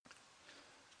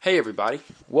Hey everybody,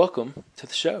 welcome to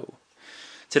the show.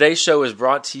 Today's show is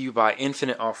brought to you by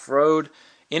Infinite Off-Road.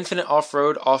 Infinite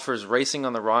Off-Road offers Racing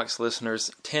on the Rocks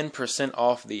listeners 10%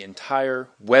 off the entire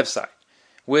website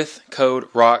with code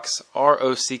ROCKS,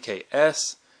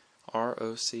 R-O-C-K-S,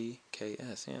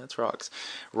 R-O-C-K-S, yeah, that's ROCKS.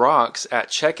 ROCKS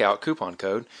at checkout, coupon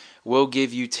code, will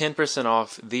give you 10%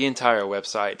 off the entire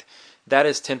website. That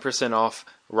is 10% off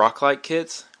Rocklight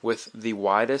kits with the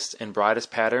widest and brightest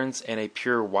patterns and a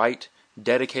pure white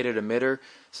dedicated emitter,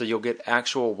 so you'll get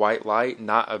actual white light,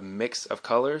 not a mix of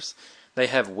colors. They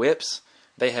have whips,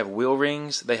 they have wheel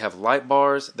rings, they have light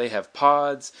bars, they have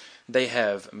pods, they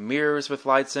have mirrors with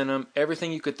lights in them,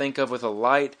 everything you could think of with a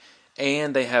light,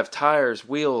 and they have tires,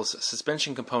 wheels,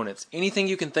 suspension components, anything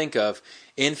you can think of.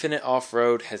 Infinite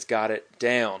Off-Road has got it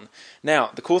down.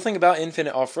 Now, the cool thing about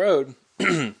Infinite Off-Road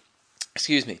is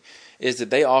that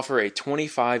they offer a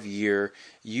 25-year,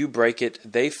 you break it,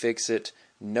 they fix it,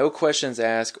 no questions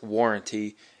asked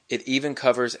warranty. It even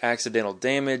covers accidental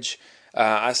damage.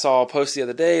 I saw a post the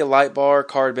other day, light bar,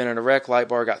 car had been in a wreck, light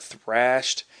bar got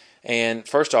thrashed. And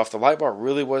first off, the light bar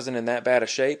really wasn't in that bad a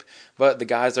shape, but the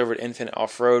guys over at Infinite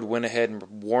Off-Road went ahead and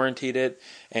warrantied it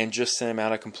and just sent them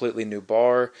out a completely new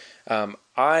bar.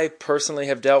 I personally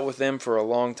have dealt with them for a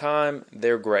long time.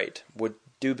 They're great. Would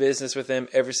do business with them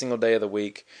every single day of the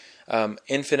week.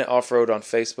 Infinite Off-Road on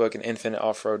Facebook and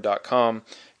infiniteoffroad.com.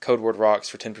 Code word ROCKS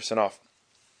for 10% off.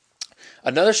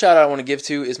 Another shout out I want to give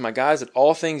to is my guys at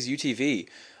All Things UTV.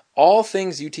 All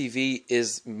Things UTV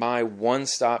is my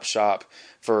one-stop shop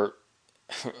for,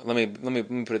 let me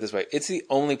put it this way. It's the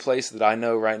only place that I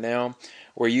know right now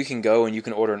where you can go and you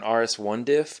can order an RS1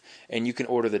 diff, and you can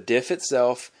order the diff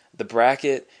itself, the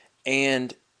bracket,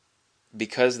 and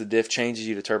because the diff changes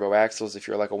you to turbo axles, if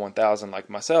you're like a 1000 like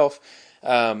myself,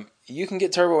 you can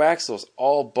get turbo axles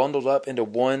all bundled up into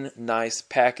one nice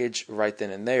package right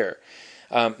then and there.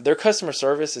 Their customer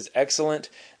service is excellent.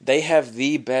 They have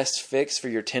the best fix for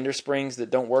your tender springs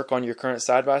that don't work on your current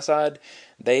side-by-side.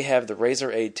 They have the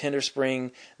Razor Aid tender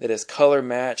spring that is color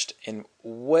matched and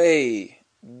way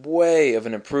of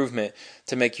an improvement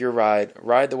to make your ride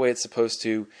the way it's supposed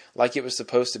to, like it was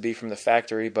supposed to be from the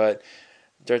factory. But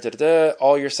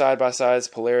all your side-by-sides,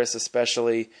 Polaris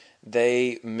especially,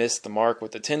 they missed the mark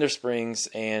with the tender springs,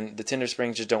 and the tender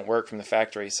springs just don't work from the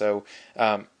factory. So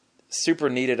super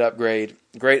needed upgrade.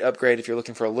 Great upgrade if you're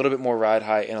looking for a little bit more ride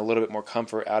height and a little bit more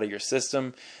comfort out of your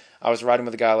system. I was riding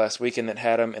with a guy last weekend that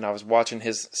had them, and I was watching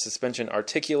his suspension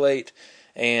articulate,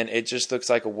 and it just looks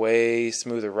like a way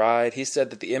smoother ride. He said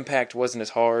that the impact wasn't as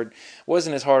hard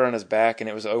on his back, and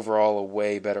it was overall a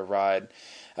way better ride.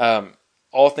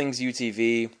 All Things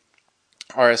UTV,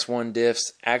 RS1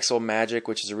 diffs, Axle Magic,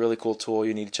 which is a really cool tool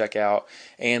you need to check out,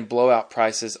 and blowout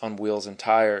prices on wheels and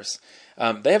tires.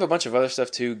 They have a bunch of other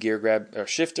stuff too, gear grab or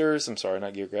shifters. I'm sorry,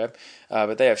 not gear grab,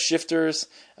 but they have shifters.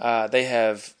 They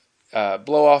have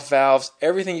blow off valves.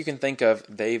 Everything you can think of,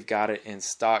 they've got it in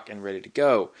stock and ready to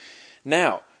go.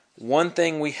 Now, one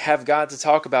thing we have got to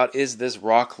talk about is this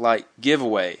Rocklight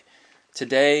giveaway.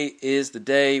 Today is the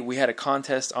day. We had a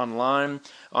contest online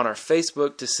on our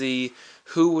Facebook to see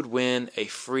who would win a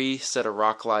free set of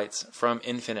rock lights from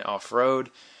Infinite Off-Road.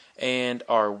 And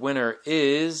our winner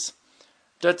is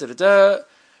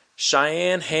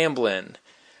Cheyenne Hamblin.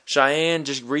 Cheyenne,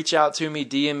 just reach out to me,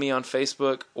 DM me on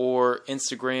Facebook or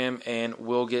Instagram, and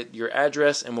we'll get your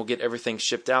address and we'll get everything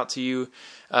shipped out to you.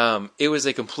 It was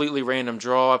a completely random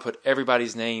draw. I put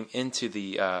everybody's name into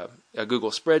the a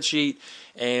Google spreadsheet,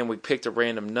 and we picked a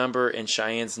random number, and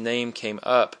Cheyenne's name came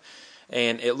up.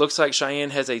 And it looks like Cheyenne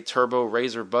has a turbo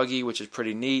Razor buggy, which is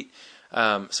pretty neat.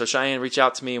 So Cheyenne, reach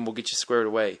out to me and we'll get you squared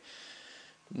away.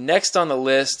 Next on the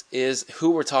list is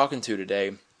who we're talking to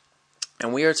today.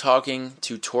 And we are talking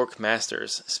to Torque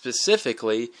Masters.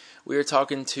 Specifically, we are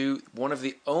talking to one of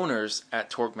the owners at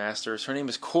Torque Masters. Her name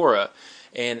is Cora,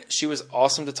 and she was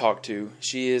awesome to talk to.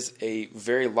 She is a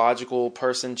very logical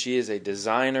person. She is a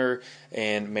designer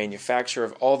and manufacturer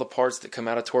of all the parts that come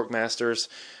out of Torque Masters.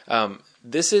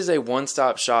 This is a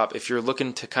one-stop shop if you're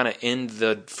looking to kind of end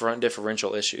the front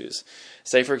differential issues.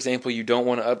 Say, for example, you don't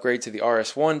want to upgrade to the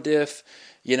RS1 diff.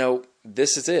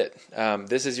 This is it.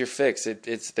 This is your fix.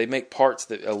 They make parts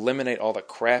that eliminate all the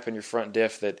crap in your front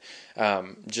diff that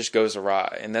just goes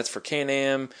awry. And that's for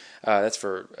Can-Am, that's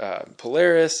for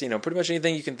Polaris, pretty much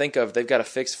anything you can think of, they've got a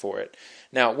fix for it.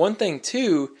 Now, one thing,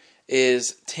 too,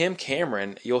 is Tim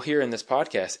Cameron, you'll hear in this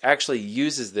podcast, actually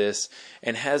uses this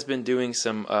and has been doing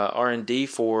some R&D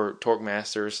for Torque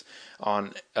Masters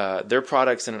on their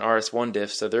products in an RS1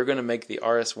 diff, so they're going to make the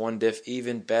RS1 diff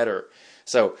even better.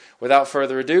 So, without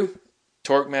further ado,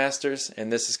 Torque Masters,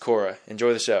 and this is Cora.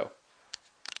 Enjoy the show.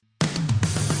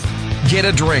 Get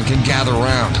a drink and gather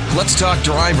round. Let's talk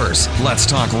drivers. Let's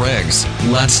talk rigs.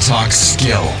 Let's talk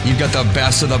skill. You've got the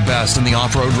best of the best in the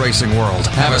off-road racing world.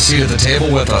 Have a seat at the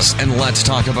table with us, and let's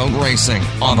talk about racing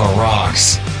on the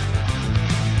rocks.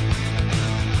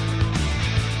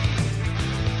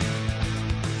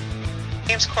 My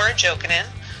name's Cora Jokinen.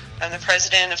 I'm the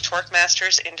president of Torque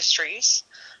Masters Industries.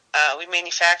 We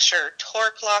manufacture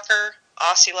Torque Locker,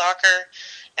 Aussie Locker,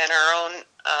 and our own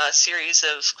series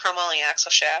of chromoly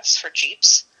axle shafts for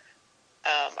Jeeps.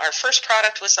 Our first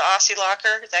product was the Aussie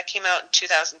Locker. That came out in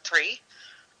 2003.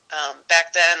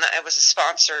 Back then, I was a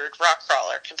sponsored rock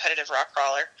crawler, competitive rock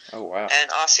crawler. Oh, wow. And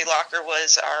Aussie Locker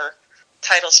was our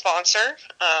title sponsor.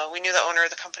 We knew the owner of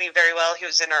the company very well. He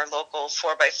was in our local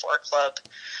 4x4 club.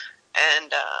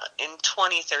 And in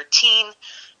 2013,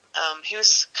 he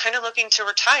was kind of looking to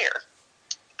retire.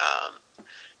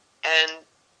 And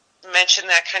mentioned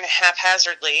that kind of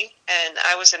haphazardly, and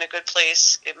I was in a good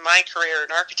place in my career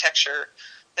in architecture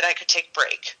that I could take a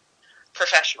break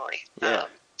professionally. Yeah.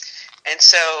 And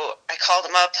so I called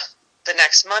him up the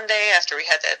next Monday after we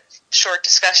had that short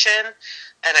discussion,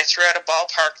 and I threw out a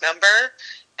ballpark number,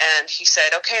 and he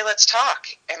said, okay, let's talk.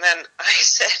 And then I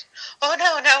said, oh,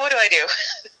 no, now what do I do?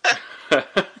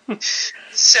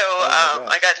 So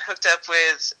I got hooked up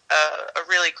with a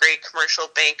really great commercial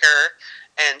banker,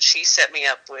 and she set me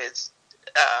up with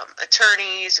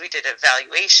attorneys. We did a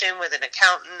valuation with an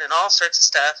accountant and all sorts of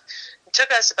stuff. It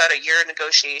took us about a year of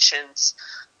negotiations,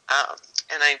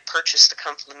 and I purchased the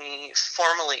company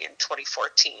formally in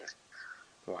 2014.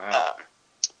 Wow.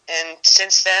 And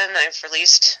since then, I've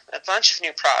released a bunch of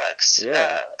new products,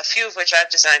 a few of which I've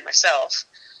designed myself,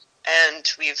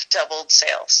 and we've doubled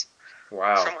sales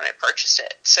from when I purchased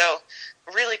it. So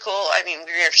really cool. I mean,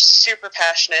 we are super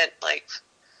passionate, like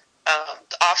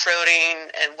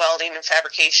off-roading and welding and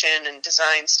fabrication and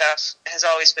design stuff has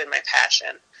always been my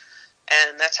passion.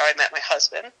 And that's how I met my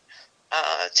husband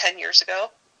 10 years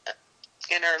ago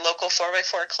in our local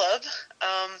 4x4 club.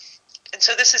 And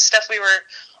so this is stuff we were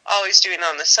always doing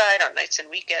on the side on nights and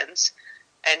weekends.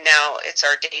 And now it's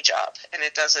our day job. And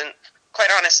it doesn't, quite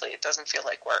honestly, it doesn't feel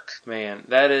like work. Man,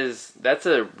 that's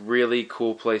a really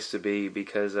cool place to be,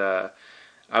 because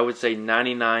I would say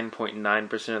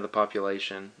 99.9% of the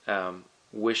population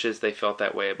wishes they felt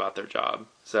that way about their job.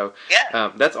 So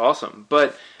that's awesome.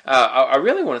 But I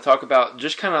really want to talk about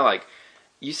just kind of like,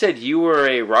 you said you were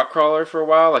a rock crawler for a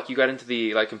while, like you got into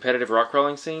the like competitive rock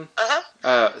crawling scene.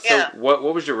 So what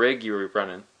was your rig you were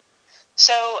running?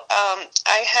 So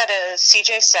I had a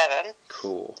CJ7.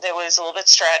 Cool. That was a little bit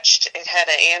stretched. It had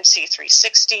an AMC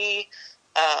 360.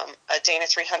 A Dana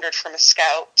 300 from a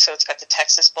Scout, so it's got the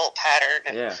Texas bolt pattern.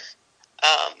 And,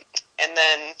 and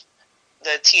then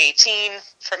the T18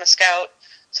 from a Scout,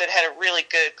 so it had a really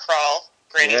good crawl,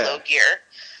 granny low gear.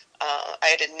 I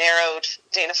had a narrowed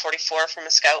Dana 44 from a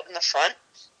Scout in the front,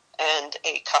 and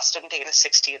a custom Dana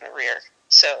 60 in the rear.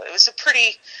 So it was a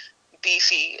pretty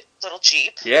beefy little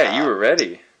Jeep. Yeah, you were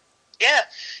ready.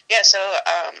 Yeah, so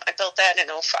I built that in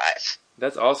 2005.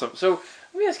 That's awesome. So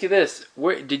let me ask you this: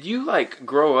 did you like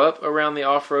grow up around the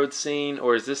off-road scene,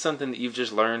 or is this something that you've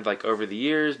just learned like over the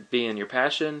years, being your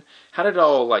passion? How did it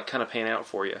all like kind of pan out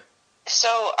for you?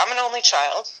 So I'm an only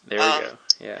child. There we go.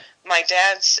 Yeah. My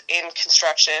dad's in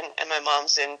construction, and my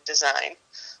mom's in design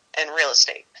and real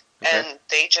estate, and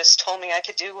they just told me I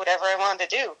could do whatever I wanted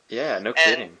to do. Yeah, no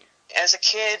kidding. As a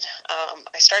kid,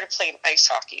 I started playing ice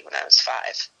hockey when I was 5.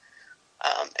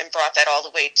 And brought that all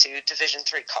the way to Division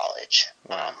III college.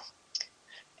 Wow.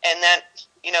 And that,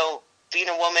 being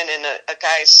a woman in a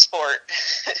guy's sport,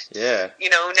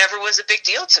 never was a big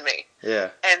deal to me.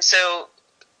 Yeah. And so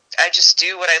I just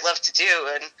do what I love to do.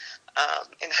 And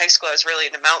in high school, I was really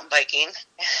into mountain biking.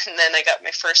 And then I got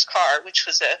my first car, which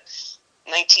was a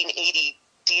 1980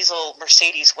 diesel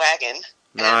Mercedes wagon.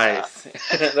 Nice.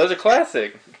 And, those are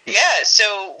classic. Yeah,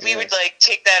 so we would like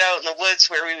take that out in the woods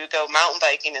where we would go mountain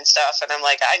biking and stuff, and I'm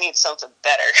like, I need something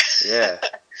better. Yeah.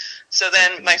 So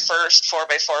then my first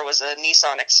 4x4 was a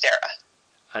Nissan Xterra.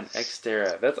 An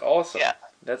Xterra. That's awesome. Yeah.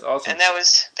 That's awesome. And that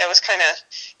was kind of,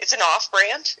 it's an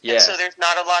off-brand, and so there's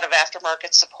not a lot of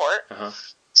aftermarket support.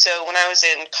 So when I was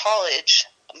in college,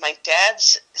 my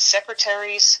dad's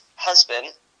secretary's husband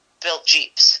built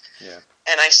Jeeps. Yeah.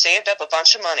 And I saved up a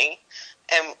bunch of money,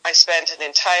 and I spent an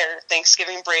entire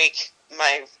Thanksgiving break,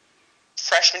 my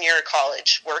freshman year of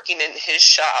college, working in his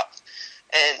shop.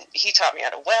 And he taught me how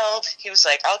to weld. He was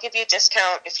like, I'll give you a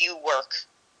discount if you work.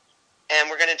 And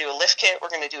we're going to do a lift kit. We're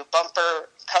going to do a bumper,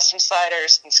 custom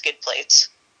sliders, and skid plates.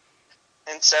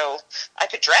 And so I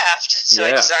could draft. So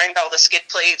I designed all the skid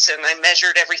plates, and I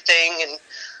measured everything. And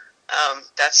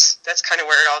That's kind of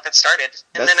where it all got started.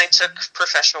 And then I took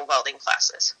professional welding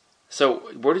classes.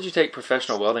 So, where did you take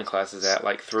professional welding classes at?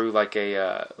 Like through like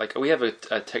a we have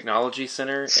a technology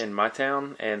center in my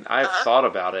town, and I've thought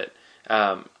about it.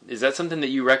 Is that something that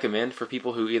you recommend for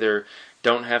people who either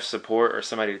don't have support or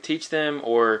somebody to teach them,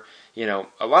 or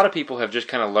a lot of people have just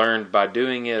kind of learned by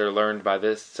doing it or learned by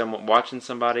someone watching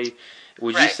somebody.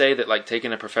 Would you say that like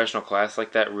taking a professional class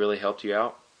like that really helped you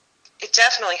out? It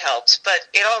definitely helped, but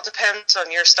it all depends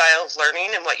on your style of learning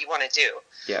and what you want to do.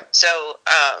 Yeah. So,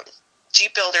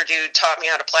 Jeep Builder dude taught me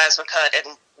how to plasma cut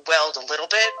and weld a little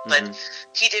bit, but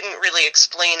he didn't really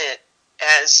explain it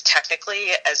as technically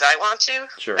as I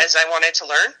as I wanted to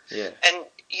learn. Yeah. And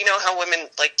you know how women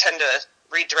like tend to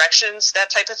read directions, that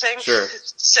type of thing? Sure.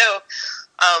 So,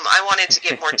 I wanted to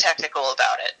get more technical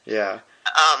about it. Yeah.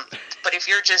 But if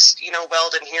you're just,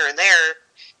 welding here and there,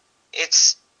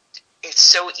 it's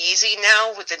so easy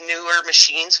now with the newer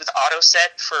machines with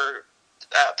AutoSet for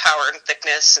power and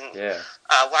thickness and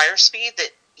wire speed that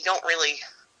you don't really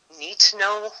need to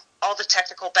know all the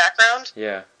technical background.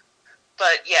 Yeah.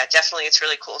 But yeah, definitely it's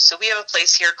really cool. So we have a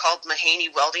place here called Mahaney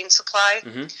Welding Supply,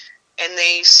 and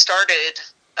they started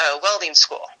a welding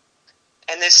school.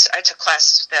 And I took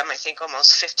classes with them, I think,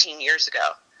 almost 15 years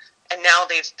ago. And now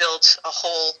they've built a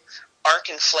whole Arc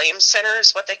and Flame Center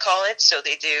is what they call it. So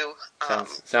they do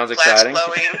sounds glass exciting.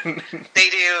 blowing. They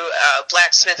do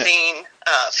blacksmithing,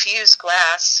 fused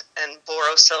glass, and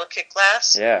borosilicate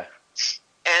glass. Yeah.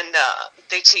 And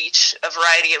they teach a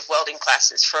variety of welding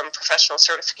classes from professional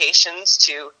certifications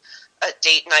to a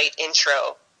date night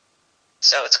intro.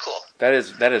 So it's cool. That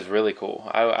is really cool.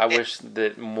 I wish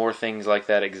that more things like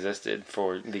that existed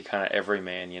for the kind of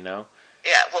everyman, Yeah,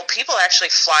 well, people actually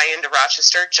fly into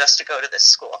Rochester just to go to this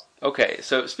school. Okay,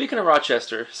 so speaking of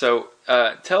Rochester,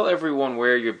 tell everyone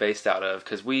where you're based out of,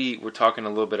 because we were talking a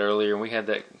little bit earlier, and we had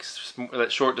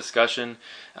that short discussion,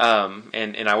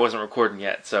 and I wasn't recording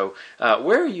yet. So,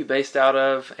 where are you based out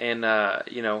of, and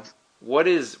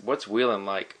what's Wheeling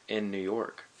like in New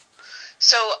York?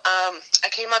 So, I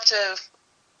came up to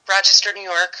Rochester, New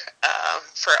York,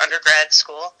 for undergrad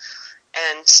school.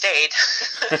 And stayed.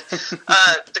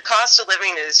 The cost of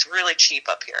living is really cheap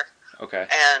up here. Okay.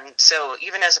 And so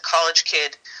even as a college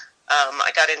kid, I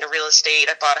got into real estate.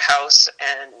 I bought a house,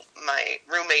 and my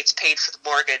roommates paid for the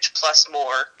mortgage plus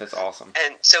more. That's awesome.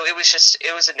 And so it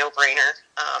was a no-brainer.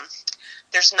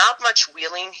 There's not much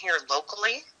wheeling here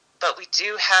locally, but we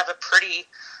do have a pretty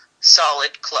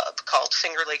solid club called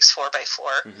Finger Lakes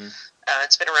 4x4.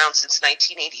 It's been around since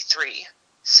 1983.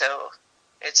 So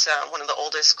it's one of the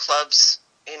oldest clubs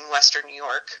in Western New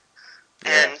York.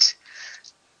 Yeah. And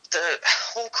the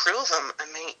whole crew of them,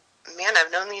 I mean, man,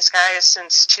 I've known these guys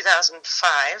since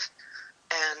 2005.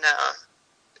 And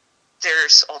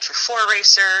there's Ultra 4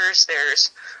 racers,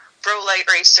 there's Bro Light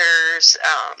racers,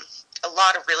 a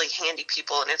lot of really handy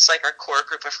people, and it's like our core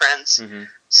group of friends.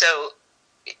 So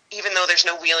even though there's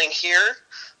no wheeling here,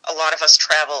 a lot of us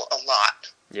travel a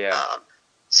lot. Yeah.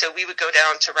 So we would go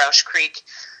down to Roush Creek.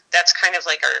 That's kind of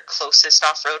like our closest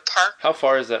off-road park. How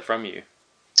far is that from you?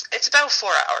 It's about 4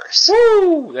 hours.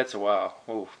 Woo! That's a while.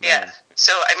 Oh, yeah.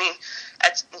 So, I mean,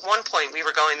 at one point we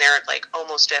were going there like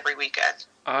almost every weekend.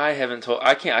 I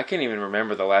can't even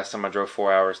remember the last time I drove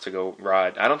 4 hours to go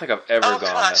ride. I don't think I've ever gone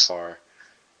that far.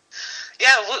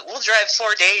 Yeah, we'll drive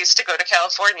 4 days to go to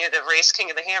California to race King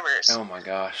of the Hammers. Oh my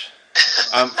gosh.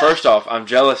 First off, I'm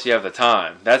jealous you have the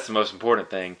time. That's the most important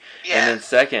thing. Yeah. And then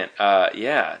second,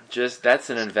 just that's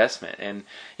an investment. And,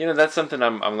 that's something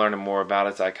I'm learning more about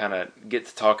as I kind of get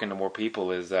to talking to more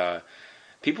people is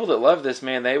people that love this,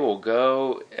 man, they will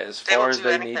go as far as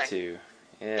they need to.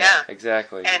 Yeah,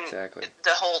 exactly. And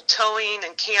the whole towing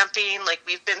and camping, like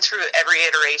we've been through every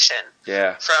iteration.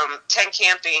 Yeah. From tent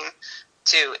camping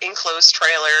to enclosed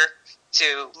trailer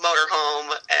to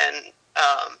motorhome, and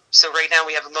so right now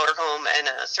we have a motorhome and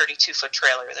a 32-foot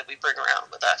trailer that we bring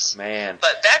around with us. Man.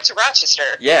 But back to Rochester.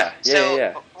 Yeah.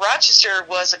 Rochester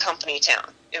was a company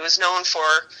town. It was known for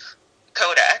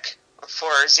Kodak,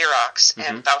 for Xerox,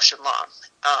 and Bausch &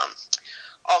 Lomb.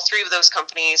 All three of those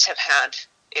companies have had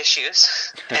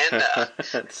issues, and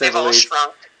they've all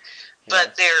shrunk.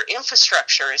 But their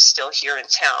infrastructure is still here in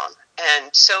town,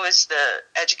 and so is the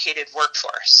educated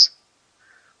workforce.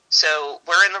 So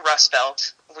we're in the Rust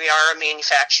Belt. We are a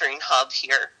manufacturing hub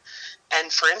here.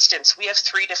 And for instance, we have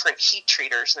 3 different heat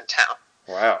treaters in town.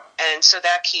 Wow. And so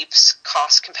that keeps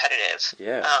cost competitive.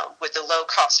 Yeah. With the low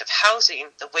cost of housing,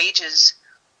 the wages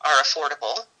are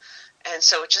affordable. And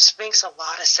so it just makes a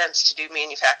lot of sense to do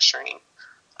manufacturing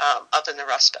up in the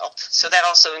Rust Belt. So that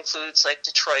also includes like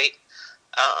Detroit,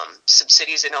 some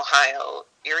cities in Ohio,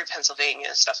 Erie,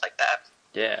 Pennsylvania, stuff like that.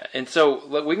 Yeah, and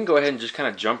so we can go ahead and just kind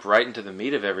of jump right into the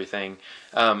meat of everything.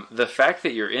 The fact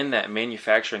that you're in that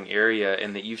manufacturing area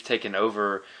and that you've taken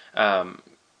over,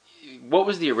 what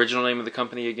was the original name of the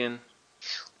company again?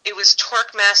 It was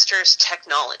Torque Masters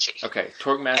Technology. Okay,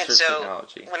 Torque Masters and so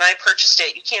Technology. When I purchased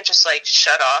it, you can't just like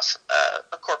shut off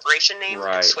a corporation name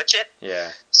and switch it.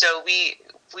 Yeah. So we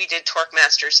did Torque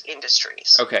Masters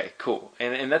Industries. Okay, cool.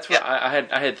 And that's what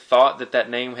I had thought that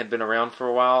name had been around for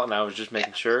a while, and I was just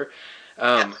making sure.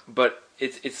 But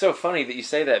it's so funny that you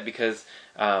say that because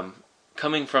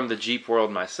coming from the Jeep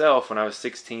world myself, when I was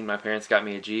 16, my parents got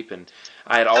me a Jeep, and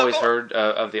I had always heard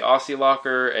of the Aussie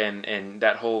Locker and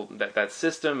that whole that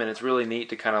system, and it's really neat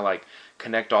to kind of like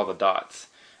connect all the dots.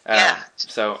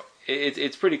 So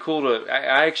it's pretty cool to.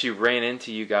 I actually ran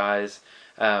into you guys.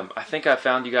 I think I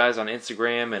found you guys on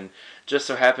Instagram, and just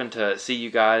so happened to see you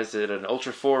guys at an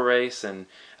Ultra 4 race, and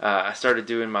I started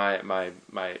doing my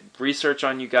research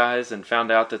on you guys and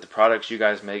found out that the products you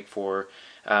guys make for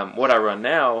what I run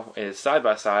now is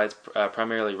side-by-sides,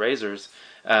 primarily razors.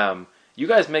 You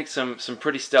guys make some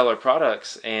pretty stellar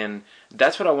products, and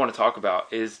that's what I want to talk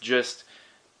about, is just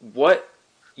what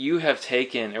you have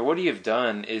taken, or what you have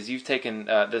done is you've taken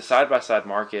the side-by-side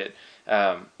market,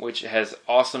 which has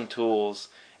awesome tools,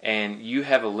 and you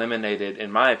have eliminated,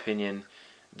 in my opinion,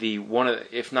 one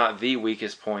of the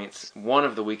weakest points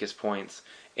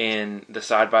in the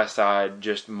side-by-side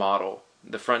just model,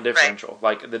 the front differential,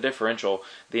 like the differential,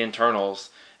 the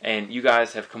internals, and you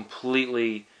guys have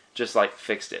completely just like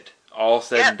fixed it, all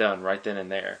said and done right then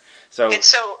and there. So go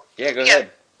ahead.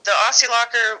 The Aussie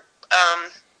Locker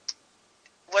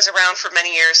was around for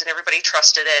many years, and everybody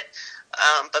trusted it.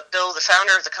 But Bill, the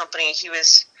founder of the company, he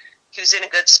was in a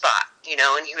good spot,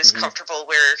 and he was comfortable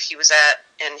where he was at,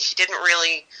 and he didn't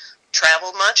really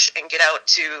travel much and get out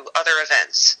to other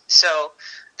events. So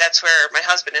that's where my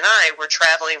husband and I were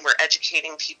traveling, we're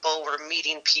educating people, we're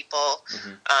meeting people,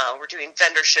 we're doing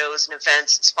vendor shows and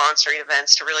events, and sponsoring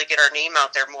events to really get our name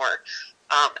out there more.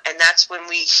 And that's when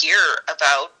we hear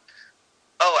about,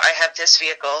 I have this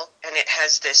vehicle and it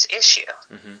has this issue.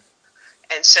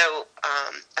 And so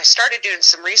I started doing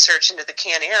some research into the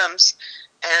Can-Ams,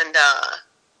 and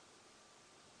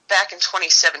back in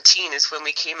 2017 is when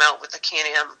we came out with the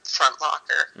Can-Am front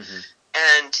locker.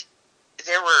 And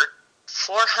there were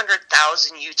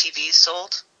 400,000 UTVs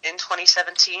sold in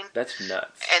 2017. That's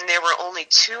nuts. And there were only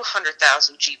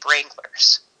 200,000 Jeep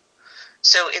Wranglers.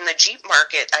 So in the Jeep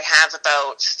market, I have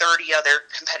about 30 other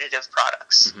competitive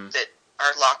products that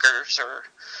are lockers or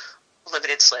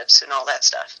limited slips and all that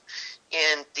stuff.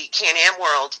 In the Can-Am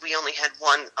world, we only had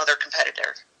one other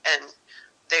competitor, and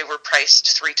they were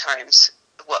priced 3 times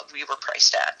what we were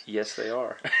priced at. Yes, they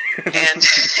are.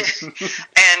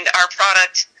 and our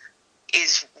product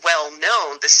is well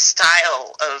known. The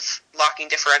style of locking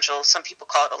differential, some people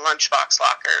call it a lunchbox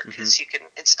locker because you can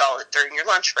install it during your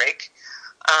lunch break.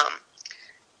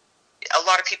 A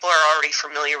lot of people are already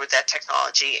familiar with that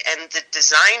technology, and the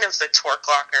design of the Torque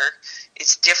locker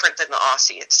is different than the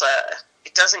Aussie.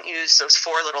 It doesn't use those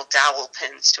 4 little dowel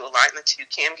pins to align the 2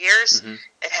 cam gears.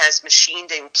 It has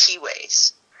machined-in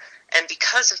keyways, and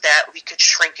because of that, we could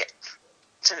shrink it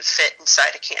to fit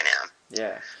inside a Can-Am.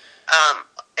 Yeah.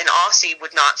 An Aussie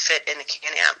would not fit in a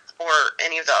Can-Am or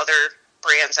any of the other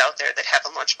brands out there that have a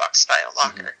lunchbox style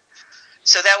locker.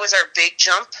 So that was our big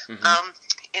jump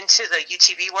into the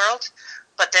UTV world.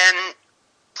 But then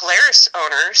Polaris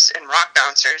owners and rock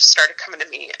bouncers started coming to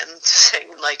me and saying,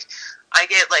 like, I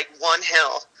get like one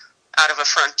hill out of a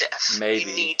front diff. Maybe.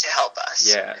 You need to help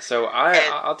us. Yeah, so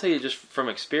I'll tell you just from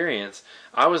experience,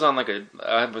 I was on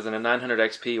I was in a 900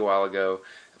 XP a while ago,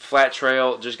 flat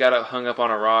trail, just got hung up on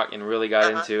a rock and really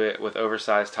got into it with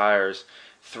oversized tires,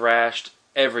 thrashed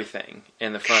everything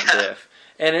in the front diff.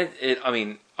 And I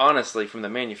mean, honestly, from the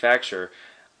manufacturer,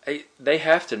 they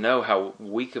have to know how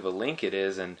weak of a link it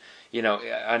is. And,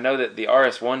 I know that the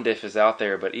RS1 diff is out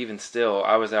there, but even still,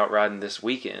 I was out riding this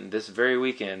very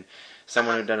weekend,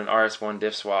 someone had done an RS1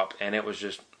 diff swap, and it was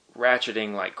just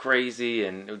ratcheting like crazy,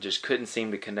 and it just couldn't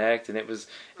seem to connect, and it was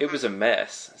a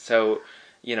mess. So,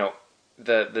 the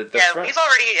front... we've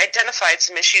already identified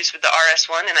some issues with the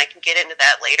RS1, and I can get into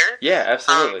that later. Yeah,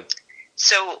 absolutely.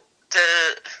 So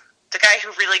the guy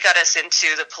who really got us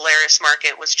into the Polaris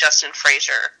market was Justin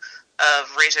Fraser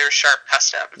of Razor Sharp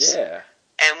Customs. Yeah.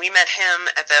 And we met him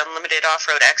at the Unlimited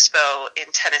Off-Road Expo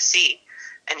in Tennessee,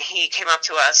 and he came up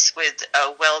to us with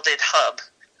a welded hub,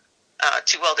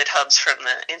 2 welded hubs from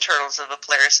the internals of a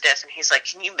Polaris diff, and he's like,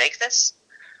 "Can you make this?"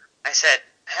 I said,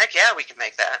 "Heck yeah, we can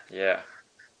make that." Yeah.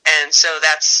 And so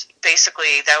that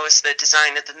was the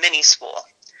design of the mini spool.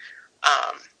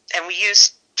 And we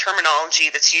used terminology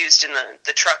that's used in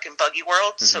the truck and buggy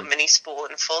world, so Mhm. mini spool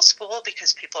and full spool,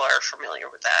 because people are familiar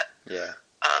with that. Yeah.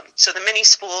 So the mini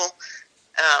spool,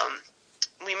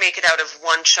 we make it out of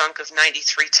one chunk of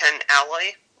 9310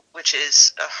 alloy, which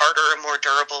is a harder and more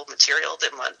durable material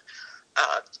than what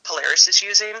Polaris is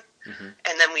using, Mhm.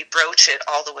 and then we broach it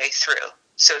all the way through.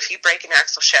 So if you break an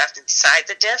axle shaft inside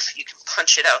the diff, you can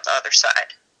punch it out the other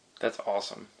side. That's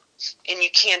awesome. And you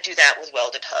can't do that with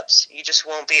welded hubs. You just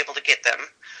won't be able to get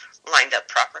them lined up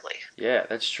properly. Yeah,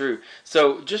 that's true.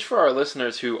 So, just for our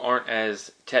listeners who aren't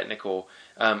as technical,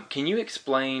 can you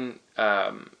explain?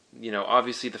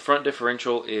 Obviously, the front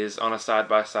differential is on a side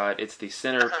by side. It's the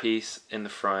center piece in the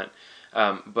front.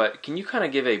 But can you kind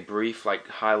of give a brief, like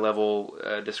high level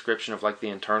description of like the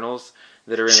internals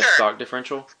that are in a stock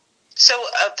differential? So,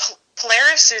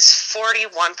 Polaris is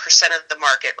 41% of the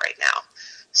market right now.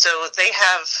 So they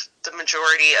have the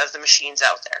majority of the machines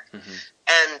out there. Mm-hmm.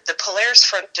 And the Polaris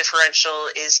front differential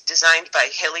is designed by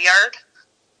Hilliard,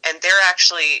 and they're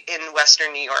actually in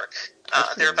Western New York.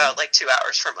 They're about like 2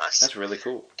 hours from us. That's really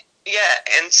cool. Yeah,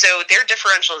 and so their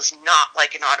differential is not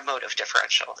like an automotive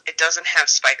differential. It doesn't have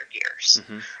spider gears.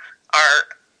 Mm-hmm.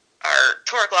 Our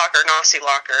torque locker, Nazi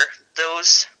locker,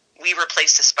 those, we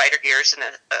replaced the spider gears in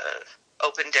a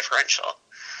open differential.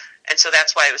 And so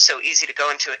that's why it was so easy to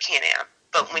go into a Can-Am.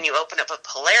 But when you open up a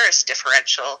Polaris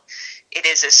differential, it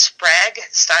is a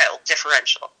Sprague-style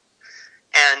differential.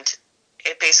 And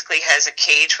it basically has a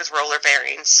cage with roller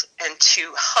bearings and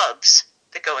two hubs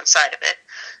that go inside of it.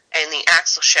 And the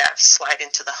axle shafts slide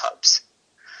into the hubs.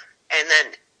 And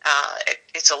then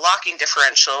it's a locking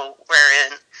differential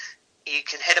wherein you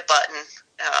can hit a button,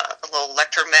 a little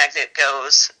electromagnet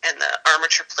goes, and the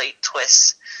armature plate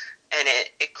twists, and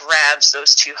it grabs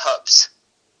those two hubs.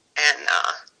 And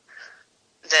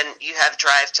then you have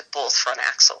drive to both front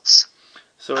axles.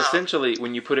 So essentially,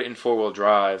 when you put it in four-wheel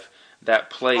drive, that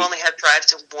plate... You only have drive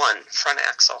to one front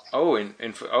axle. Oh,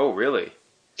 oh, really?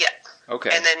 Yeah. Okay.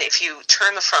 And then if you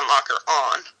turn the front locker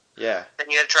on, yeah, then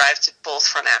you have drive to both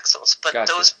front axles. But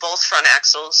gotcha. Those both front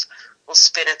axles will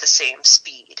spin at the same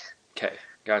speed. Okay,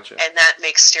 gotcha. And that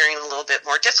makes steering a little bit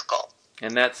more difficult.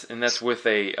 And that's with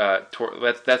a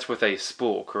that's with a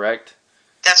spool, correct?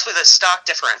 That's with a stock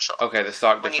differential. Okay, the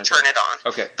stock when differential. you turn it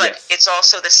on. Okay, but yes. It's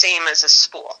also the same as a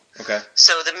spool. Okay.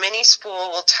 So the mini spool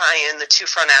will tie in the two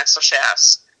front axle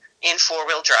shafts in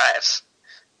four-wheel drive,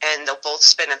 and they'll both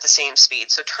spin at the same speed.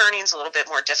 So turning's a little bit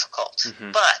more difficult.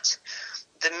 Mm-hmm. But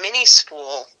the mini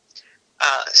spool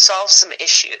solves some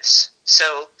issues.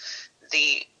 So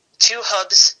the two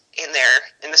hubs in there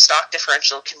in the stock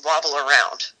differential can wobble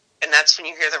around, and that's when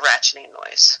you hear the ratcheting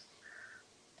noise.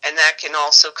 And that can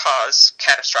also cause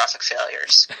catastrophic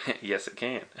failures. Yes, it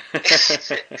can.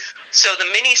 So the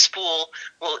mini spool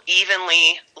will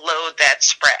evenly load that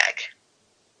Sprague.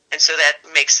 And so that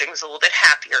makes things a little bit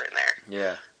happier in there.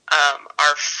 Yeah.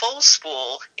 Our full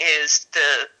spool is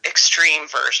the extreme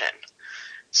version.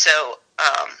 So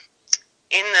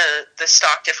in the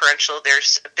stock differential,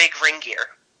 there's a big ring gear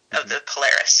of the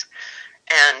Polaris.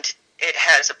 And it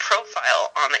has a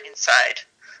profile on the inside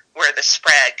where the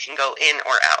Sprague can go in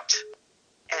or out.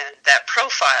 And that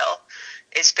profile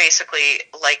is basically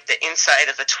like the inside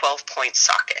of a 12-point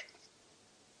socket.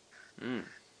 Mm.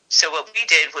 So what we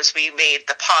did was we made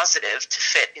the positive to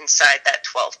fit inside that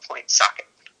 12-point socket.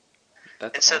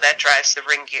 That's and so awesome. that drives the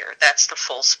ring gear. That's the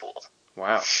full spool.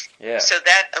 Wow. Yeah. So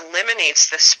that eliminates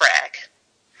the Sprague.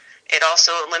 It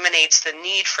also eliminates the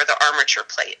need for the armature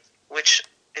plate, which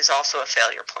is also a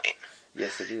failure point.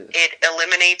 Yes, it is. It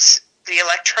eliminates the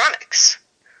electronics,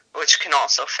 which can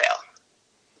also fail.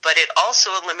 But it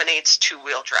also eliminates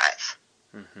two-wheel drive.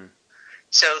 Mm-hmm.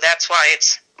 So that's why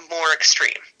it's more extreme.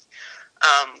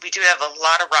 We do have a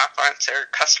lot of Rock Bouncer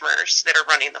customers that are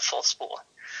running the full spool.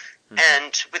 Mm-hmm.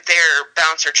 And with their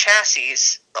Bouncer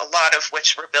chassis, a lot of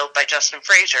which were built by Justin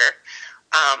Frazier,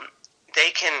 they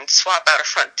can swap out a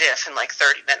front diff in like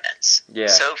 30 minutes. Yeah.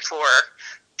 So for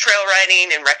trail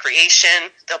riding and recreation,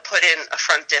 they'll put in a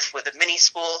front diff with a mini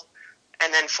spool.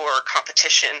 And then for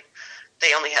competition,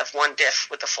 they only have one diff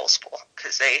with the full spool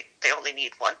because they only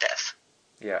need one diff.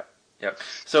 Yeah, yeah.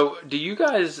 So do you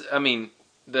guys, I mean,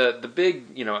 the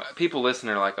big, people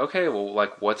listening are like, okay, well,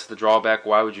 like, what's the drawback?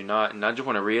 Why would you not? And I just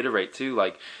want to reiterate, too,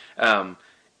 like,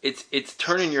 it's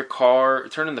turning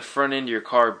the front end of your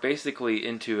car basically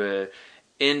into a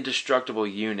indestructible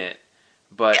unit,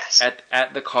 but yes.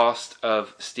 at the cost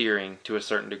of steering to a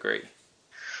certain degree.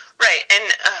 Right, and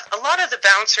a lot of the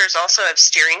Bouncers also have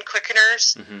steering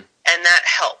quickeners, mm-hmm. and that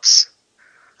helps.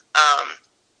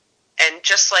 And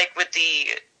just like with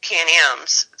the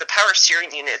Can-Ams, the power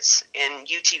steering units in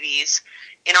UTVs,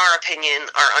 in our opinion,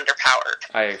 are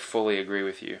underpowered. I fully agree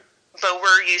with you. But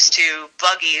we're used to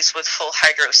buggies with full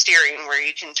hydro steering where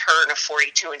you can turn a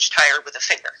 42-inch tire with a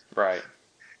finger. Right.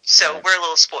 So right. we're a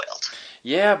little spoiled.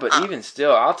 Yeah, but even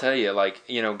still, I'll tell you, like,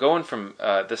 you know, going from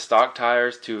the stock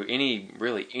tires to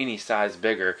any size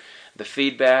bigger, the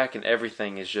feedback and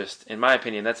everything is just, in my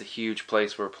opinion, that's a huge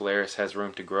place where Polaris has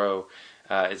room to grow,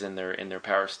 is in their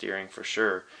power steering for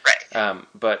sure. Right.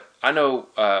 But I know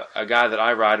a guy that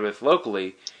I ride with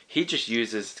locally. He just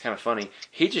uses, it's kind of funny,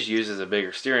 he just uses a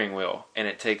bigger steering wheel,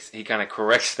 and he kind of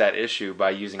corrects that issue by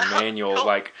using manual,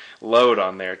 like, load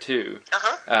on there, too.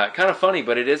 Kind of funny,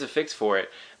 but it is a fix for it.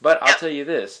 But I'll tell you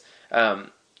this,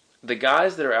 the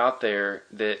guys that are out there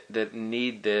that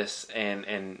need this and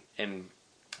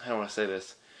I don't want to say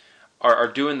this,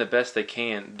 are doing the best they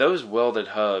can, those welded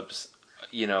hubs,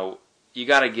 you know, you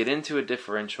got to get into a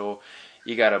differential,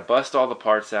 you got to bust all the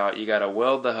parts out, you got to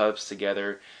weld the hubs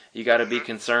together. You got to be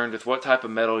concerned with what type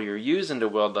of metal you're using to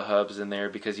weld the hubs in there,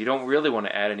 because you don't really want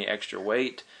to add any extra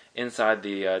weight inside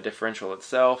the differential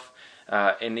itself.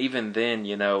 And even then,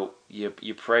 you know,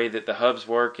 you pray that the hubs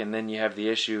work, and then you have the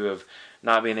issue of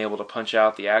not being able to punch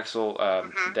out the axle,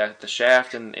 the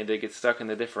shaft, and it gets stuck in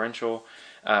the differential.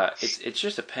 It's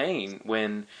just a pain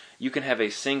when you can have a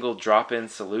single drop-in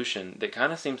solution that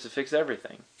kind of seems to fix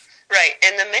everything. Right,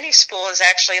 and the mini spool is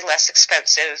actually less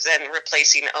expensive than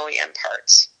replacing OEM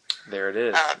parts. There it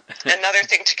is. Another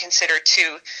thing to consider,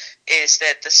 too, is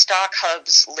that the stock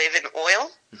hubs live in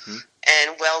oil,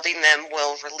 and welding them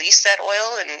will release that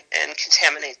oil and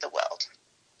contaminate the weld.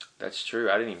 That's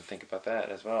true. I didn't even think about that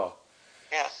as well.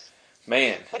 Yeah.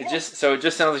 Man, it just sounds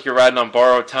like you're riding on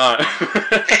borrowed time.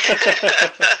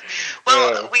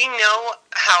 Well, we know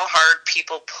how hard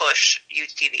people push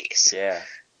UTVs. Yeah.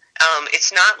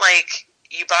 It's not like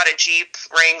you bought a Jeep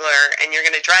Wrangler and you're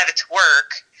going to drive it to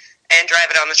work and drive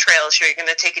it on the trails. You're going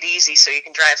to take it easy so you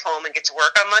can drive home and get to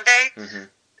work on Monday. Mm-hmm.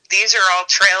 These are all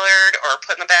trailered or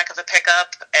put in the back of the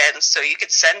pickup, and so you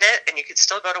could send it and you could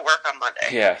still go to work on Monday.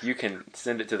 Yeah, you can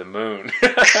send it to the moon.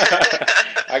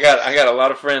 I got a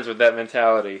lot of friends with that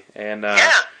mentality, and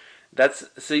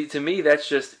to me that's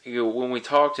just, you know, when we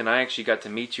talked and I actually got to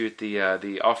meet you at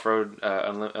the off-road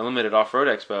Unlimited Off-Road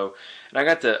Expo, and I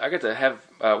got to have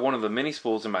one of the mini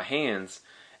spools in my hands.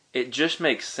 It just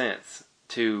makes sense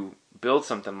to build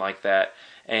something like that,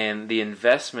 and the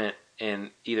investment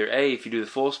in either if you do the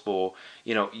full spool,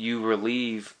 you know, you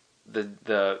relieve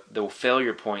the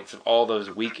failure points of all those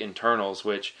weak internals,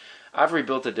 which I've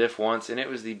rebuilt a diff once, and it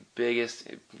was the biggest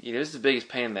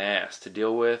pain in the ass to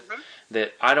deal with,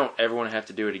 that I don't ever want to have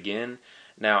to do it again.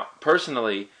 Now,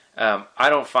 personally, I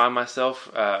don't find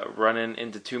myself running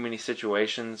into too many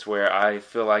situations where I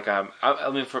feel like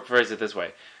let me phrase it this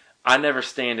way. I never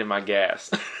stand in my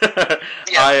gas.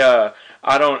 Yeah.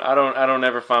 I don't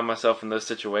ever find myself in those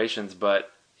situations,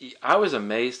 but I was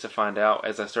amazed to find out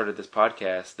as I started this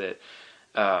podcast that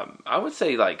I would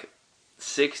say like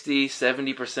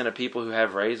 60-70% of people who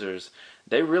have razors,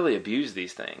 they really abuse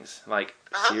these things, like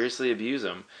seriously abuse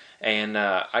them. And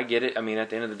I get it. I mean, at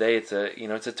the end of the day, it's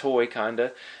a toy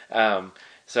kinda.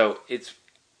 So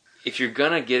if you're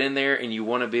gonna get in there and you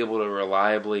want to be able to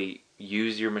reliably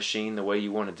use your machine the way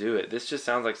you want to do it, this just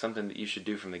sounds like something that you should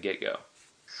do from the get-go.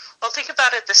 Well, think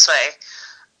about it this way.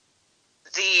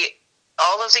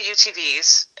 All of the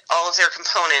UTVs, all of their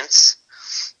components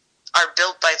are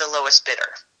built by the lowest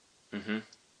bidder. Mm-hmm.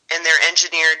 And they're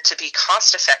engineered to be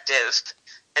cost-effective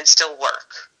and still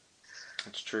work.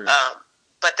 That's true.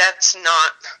 But that's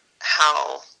not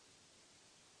how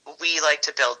we like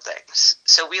to build things.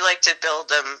 So we like to build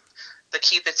them the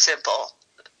keep it simple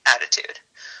attitude,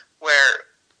 where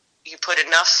you put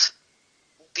enough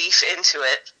beef into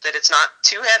it that it's not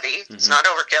too heavy, it's not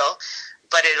overkill,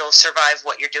 but it'll survive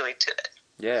what you're doing to it.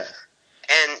 Yeah.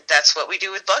 And that's what we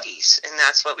do with buggies, and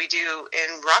that's what we do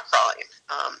in rock crawling.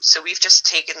 So we've just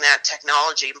taken that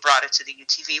technology and brought it to the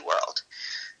UTV world.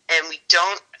 And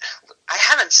I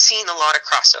haven't seen a lot of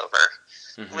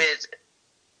crossover with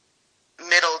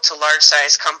middle to large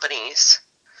size companies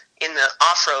in the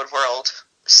off-road world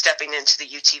stepping into the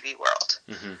UTV world.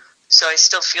 Mm-hmm. So I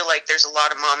still feel like there's a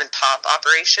lot of mom and pop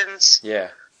operations. Yeah.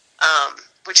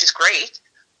 Which is great.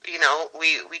 You know,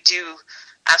 we do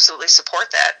absolutely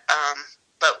support that.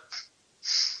 But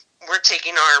we're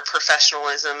taking our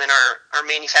professionalism and our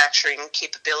manufacturing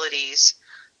capabilities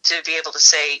to be able to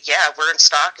say, yeah, we're in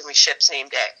stock and we ship same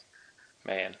day.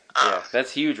 Man, yeah,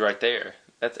 that's huge right there.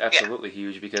 That's absolutely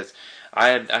huge, because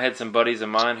I had some buddies of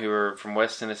mine who were from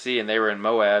West Tennessee, and they were in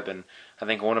Moab, and I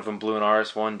think one of them blew an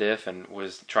RS1 diff and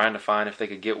was trying to find if they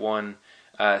could get one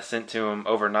sent to them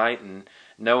overnight. And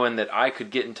knowing that I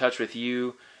could get in touch with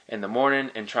you in the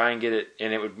morning and try and get it,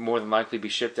 and it would more than likely be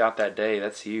shipped out that day,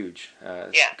 that's huge.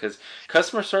 Because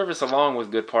customer service along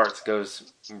with good parts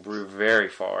goes very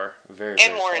far. Very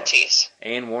warranties.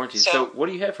 Far. And warranties. So what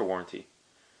do you have for warranty?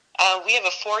 We have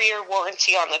a 4-year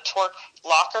warranty on the torque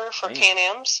locker for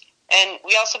Can-Ams, and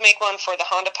we also make one for the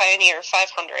Honda Pioneer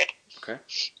 500. Okay.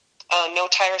 No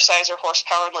tire size or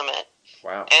horsepower limit.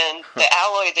 Wow. And the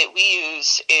alloy that we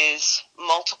use is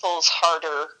multiples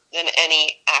harder than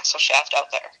any axle shaft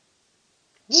out there.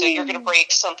 So you're going to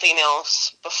break something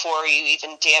else before you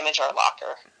even damage our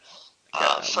locker.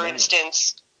 For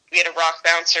instance, we had a rock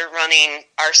bouncer running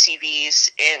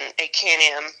RCVs in a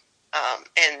Can-Am,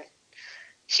 and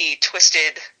he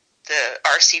twisted the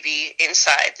RCV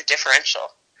inside the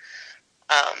differential.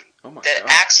 The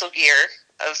axle gear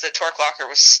of the torque locker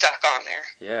was stuck on there.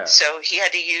 Yeah. So he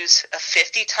had to use a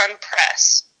 50-ton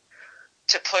press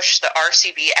to push the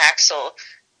RCV axle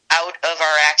out of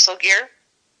our axle gear,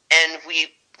 and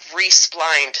we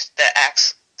re-splined the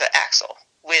axle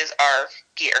with our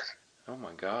gear. Oh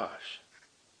my gosh.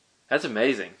 That's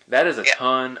amazing. That is a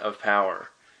ton of power.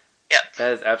 Yep.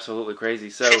 That is absolutely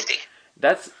crazy. So 50.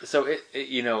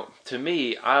 To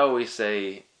me, I always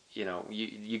say,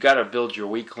 you got to build your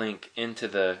weak link into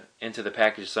the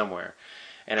package somewhere.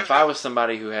 And if I was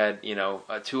somebody who had,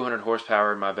 a 200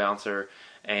 horsepower in my bouncer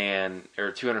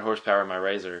or 200 horsepower in my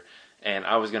Razor, and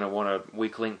I was going to want a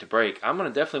weak link to break, I'm going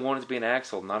to definitely want it to be an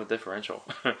axle, not a differential.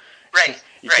 Right.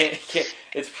 Can't,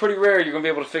 it's pretty rare you're going to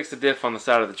be able to fix the diff on the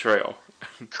side of the trail.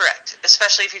 Correct.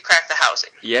 Especially if you crack the housing.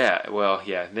 Yeah, well,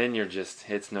 then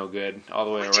it's no good all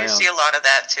the way around. We do see a lot of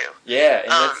that, too. Yeah,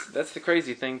 and that's the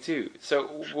crazy thing, too. So,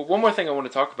 one more thing I want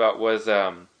to talk about was,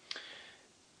 in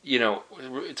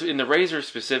the Razor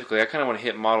specifically, I kind of want to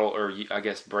hit model, or I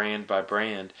guess brand by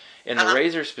brand. In the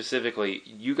Razor specifically,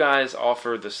 you guys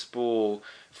offer the spool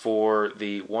for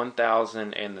the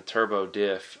 1000 and the turbo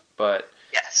diff, but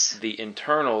yes, the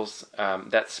internals,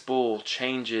 that spool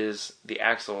changes the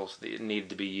axles that need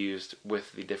to be used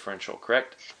with the differential,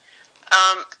 correct?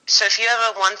 So if you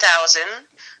have a 1000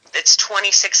 that's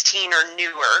 2016 or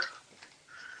newer,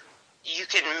 you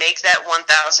can make that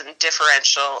 1000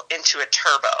 differential into a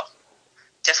turbo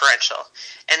differential.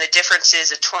 And the difference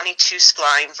is a 22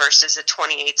 spline versus a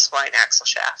 28 spline axle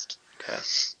shaft. Okay.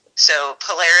 So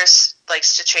Polaris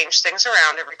likes to change things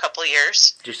around every couple of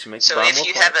years. Just to make so if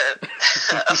you have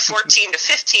a 14 to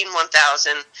 15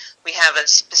 1000, we have a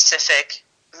specific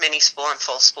mini spool and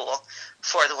full spool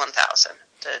for the 1000,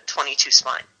 the 22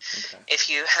 spline. Okay. If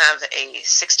you have a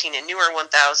 16 and newer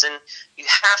 1000, you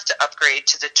have to upgrade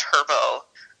to the turbo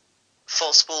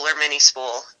full spool or mini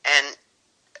spool and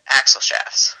axle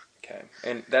shafts. Okay,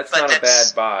 and that's not a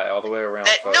bad buy all the way around.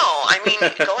 No, I mean,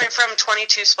 going from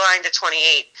 22 spline to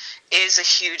 28 is a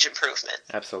huge improvement.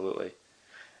 Absolutely.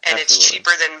 And it's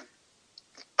cheaper than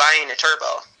buying a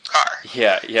turbo car.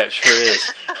 Yeah, it sure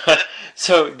is.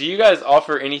 So, do you guys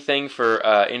offer anything for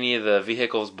any of the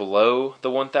vehicles below the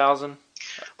 1000?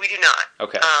 We do not.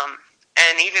 Okay.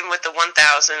 And even with the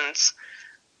 1000s,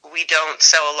 we don't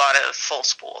sell a lot of full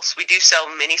spools. We do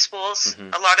sell mini spools,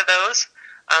 a lot of those.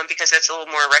 Because that's a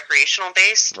little more recreational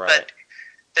based, right.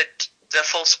 But the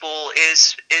full spool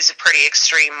is a pretty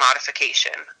extreme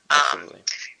modification. Absolutely.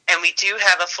 And we do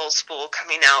have a full spool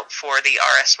coming out for the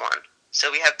RS1. So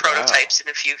we have prototypes in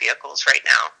a few vehicles right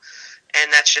now,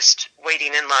 and that's just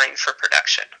waiting in line for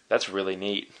production. That's really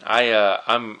neat.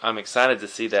 I'm excited to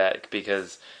see that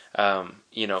because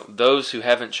those who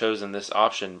haven't chosen this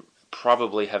option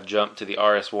probably have jumped to the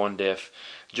RS1 diff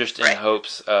just in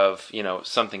hopes of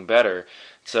something better.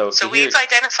 So we've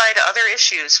identified other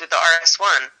issues with the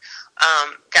RS1.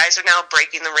 Guys are now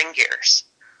breaking the ring gears.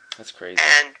 That's crazy.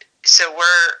 And so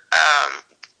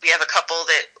we have a couple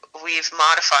that we've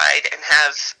modified and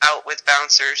have out with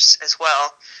bouncers as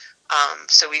well.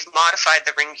 So we've modified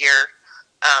the ring gear,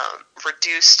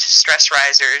 reduced stress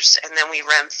risers, and then we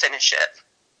REM finish it.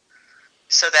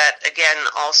 So that, again,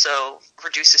 also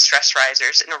reduces stress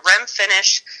risers. And a REM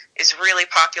finish is really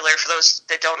popular, for those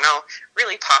that don't know,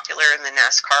 really popular in the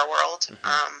NASCAR world.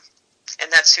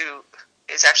 And that's who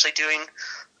is actually doing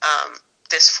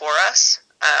this for us.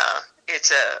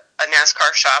 It's a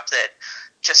NASCAR shop that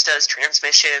just does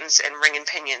transmissions and ring and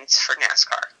pinions for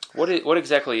NASCAR. What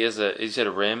exactly is it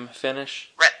a REM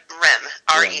finish? REM,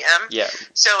 R-E-M. Yeah.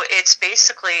 So it's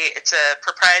a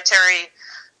proprietary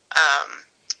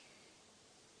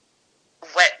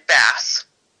wet bath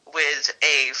with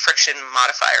a friction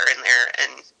modifier in there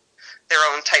and their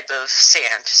own type of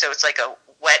sand. So it's like a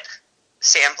wet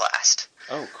sandblast.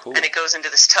 Oh, cool. And it goes into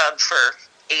this tub for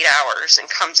 8 hours and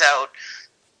comes out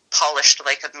polished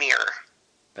like a mirror.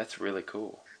 That's really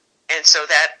cool. And so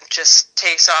that just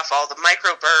takes off all the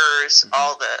micro burrs,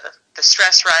 all the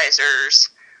stress risers.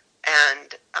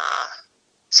 And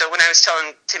so when I was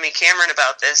telling Timmy Cameron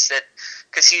about this, that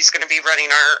because he's going to be running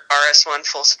our RS1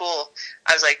 full spool,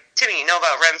 I was like, Timmy, you know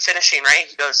about REM finishing, right?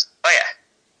 He goes, oh yeah,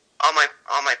 all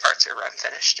my parts are REM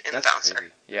finished in the bouncer.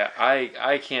 Crazy. Yeah,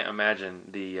 I can't imagine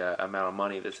the amount of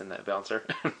money that's in that bouncer.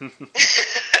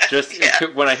 Just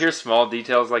when I hear small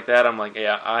details like that, I'm like,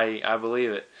 yeah, I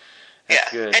believe it.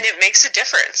 That's good. And it makes a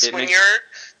difference when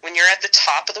you're at the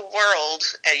top of the world,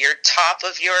 at your top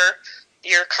of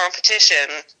your competition.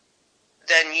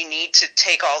 Then you need to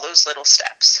take all those little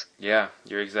steps. Yeah,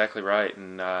 you're exactly right.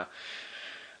 And I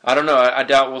don't know. I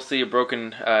doubt we'll see a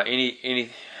broken any.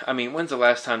 I mean, when's the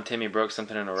last time Timmy broke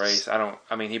something in a race?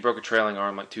 I mean, he broke a trailing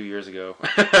arm like 2 years ago.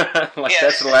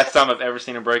 That's the last time I've ever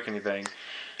seen him break anything.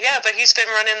 Yeah, but he's been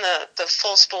running the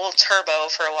full spool turbo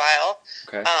for a while.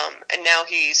 Okay. And now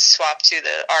he's swapped to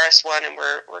the RS1, and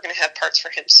we're going to have parts for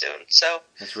him soon. So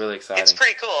that's really exciting. It's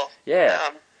pretty cool.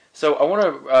 Yeah. So I want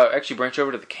to actually branch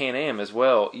over to the Can-Am as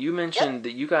well. You mentioned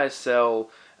that you guys sell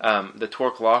the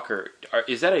Torque Locker.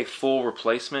 Is that a full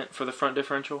replacement for the front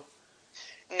differential?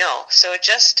 No. So it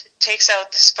just takes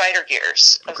out the spider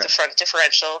gears of the front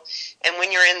differential. And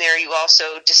when you're in there, you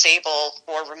also disable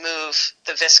or remove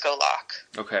the Visco lock.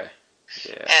 Okay.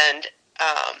 Yeah. And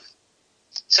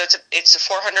so it's a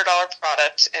 $400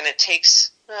 product, and it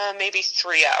takes maybe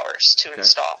 3 hours to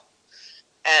install.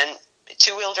 And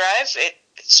two-wheel drive,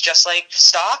 it's just like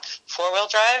stock, four-wheel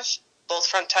drive, both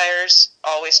front tires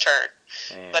always turn.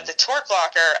 Man. But the Torque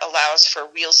Locker allows for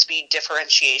wheel speed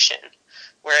differentiation,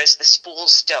 whereas the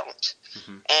spools don't.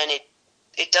 Mm-hmm. And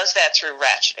it does that through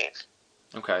ratcheting.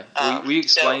 Okay. Will you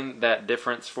explain that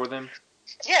difference for them?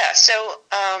 Yeah, so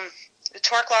the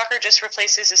Torque Locker just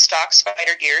replaces the stock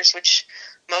spider gears, which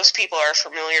most people are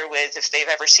familiar with if they've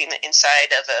ever seen the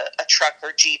inside of a truck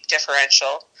or Jeep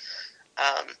differential.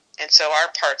 And so our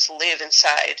parts live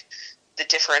inside the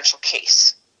differential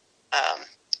case.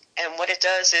 And what it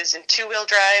does is in two-wheel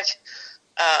drive,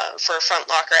 for a front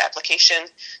locker application,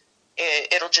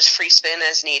 it'll just free spin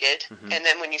as needed. Mm-hmm. And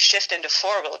then when you shift into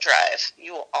four-wheel drive,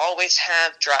 you will always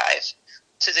have drive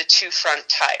to the two front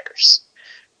tires.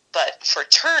 But for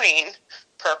turning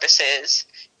purposes,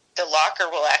 the locker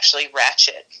will actually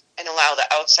ratchet and allow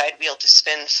the outside wheel to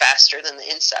spin faster than the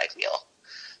inside wheel.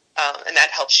 And that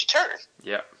helps you turn.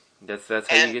 Yeah, that's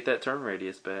how you get that turn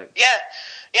radius back.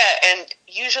 Yeah, and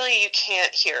usually you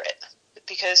can't hear it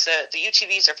because the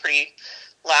UTVs are pretty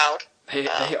loud. They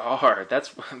are.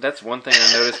 That's one thing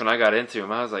I noticed when I got into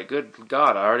them. I was like, good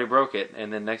God, I already broke it.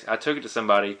 And then I took it to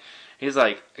somebody. He's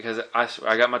like, because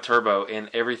I got my turbo and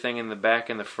everything in the back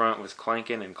and the front was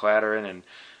clanking and clattering. And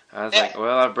I was like,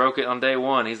 well, I broke it on day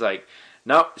one. He's like,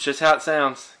 nope, it's just how it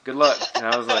sounds. Good luck. And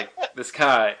I was like, this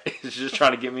guy is just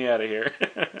trying to get me out of here.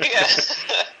 Yeah.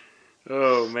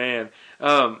 Oh, man.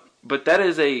 But that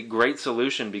is a great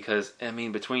solution because, I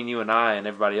mean, between you and I and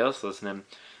everybody else listening,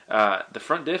 the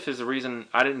front diff is the reason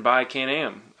I didn't buy a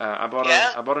Can-Am. I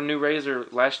bought a new Razor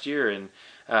last year, and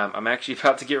I'm actually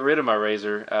about to get rid of my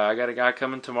Razor. I got a guy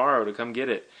coming tomorrow to come get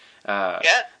it.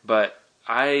 But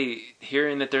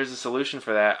hearing that there's a solution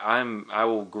for that, I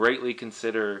will greatly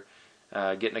consider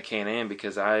getting a Can-Am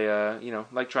because I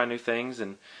like trying new things.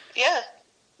 And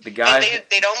the guys,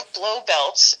 they don't blow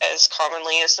belts as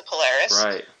commonly as the Polaris.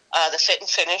 Right. The fit and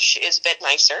finish is a bit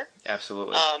nicer.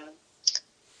 Absolutely.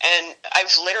 And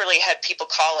I've literally had people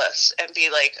call us and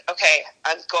be like, okay,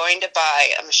 I'm going to buy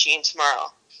a machine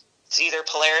tomorrow. It's either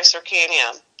Polaris or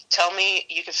Can-Am. Tell me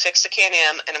you can fix the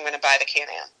Can-Am, and I'm going to buy the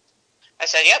Can-Am. I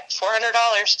said, yep,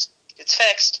 $400. It's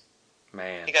fixed.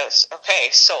 Man. He goes, okay,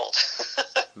 sold.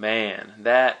 Man,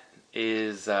 that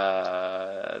is,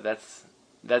 that's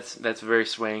a very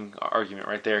swing argument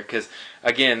right there. Because,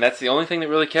 again, that's the only thing that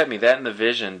really kept me, that and the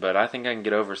vision. But I think I can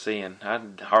get over seeing. I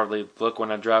hardly look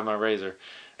when I drive my Razor.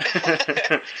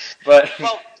 But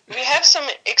well, we have some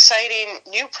exciting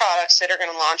new products that are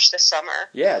going to launch this summer.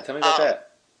 Yeah, tell me about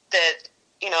that. That,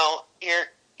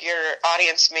 your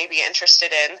audience may be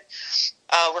interested in.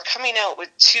 We're coming out with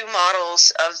two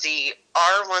models of the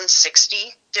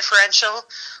R160 differential,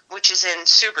 which is in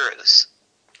Subarus.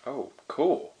 Oh,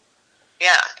 cool.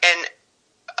 Yeah, and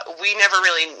we never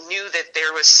really knew that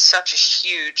there was such a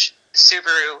huge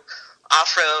Subaru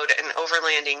off-road and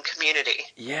overlanding community.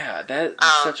 Yeah, that is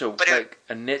such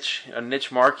a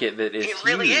niche market that is It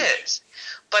really is.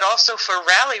 But also for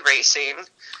rally racing,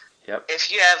 if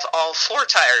you have all four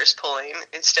tires pulling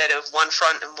instead of one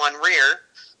front and one rear,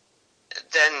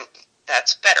 then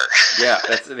that's better. Yeah,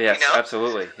 that's yes, You know?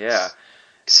 absolutely. Yeah.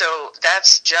 So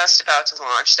that's just about to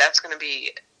launch. That's going to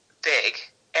be big.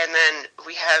 And then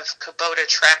we have Kubota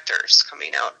tractors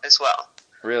coming out as well.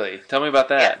 Really? Tell me about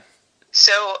that. Yeah.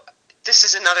 So this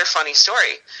is another funny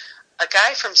story. A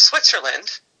guy from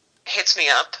Switzerland hits me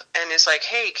up and is like,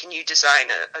 hey, can you design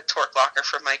a torque locker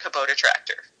for my Kubota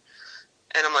tractor?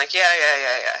 And I'm like, yeah.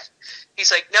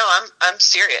 He's like, no, I'm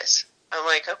serious. I'm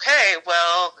like, okay,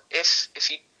 well, if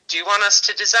you do want us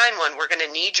to design one, we're going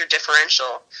to need your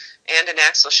differential and an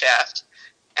axle shaft,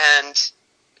 and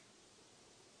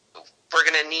we're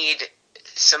going to need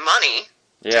some money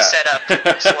to set up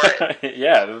for it.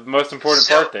 Yeah, the most important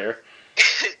part there.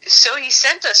 So he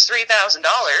sent us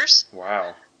 $3,000.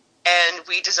 Wow. And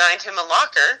we designed him a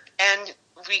locker, and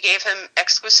we gave him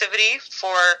exclusivity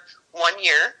for 1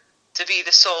 year to be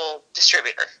the sole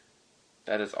distributor.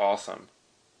 That is awesome.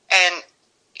 And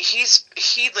he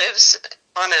lives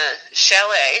on a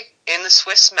chalet in the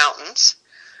Swiss mountains,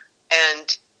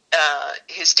 and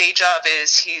his day job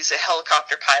is he's a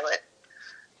helicopter pilot.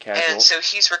 Casual. And so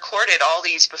he's recorded all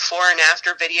these before and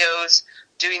after videos,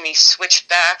 doing these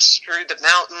switchbacks through the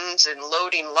mountains and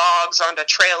loading logs onto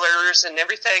trailers and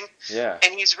everything. Yeah.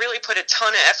 And he's really put a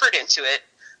ton of effort into it,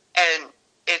 and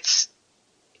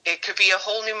it could be a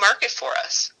whole new market for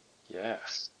us. Yeah.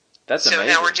 That's so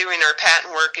amazing. Now we're doing our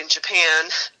patent work in Japan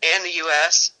and the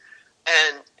U.S.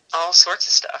 and all sorts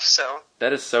of stuff. So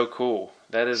that is so cool.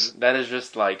 That is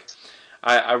just like,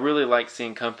 I really like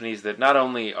seeing companies that not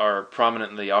only are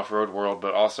prominent in the off-road world,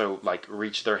 but also like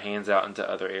reach their hands out into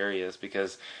other areas,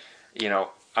 because, you know,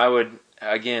 I would,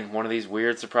 again, one of these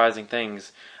weird, surprising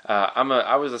things.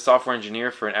 I was a software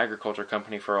engineer for an agriculture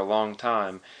company for a long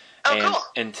time. And cool.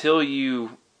 Until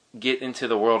you get into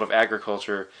the world of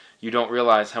agriculture, you don't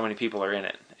realize how many people are in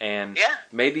it. And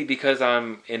maybe because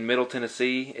I'm in Middle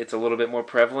Tennessee, it's a little bit more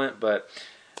prevalent, but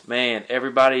man,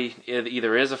 everybody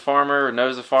either is a farmer or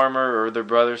knows a farmer or their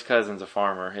brother's cousin's a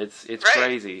farmer. It's right.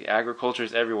 crazy.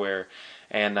 Agriculture's everywhere.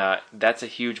 And that's a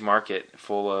huge market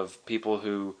full of people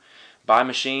who buy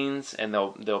machines and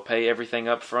they'll pay everything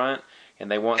up front,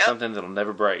 and they want something that'll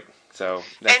never break. So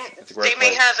that's a great they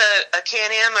may have a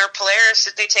Can-Am or Polaris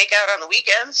that they take out on the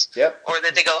weekends, or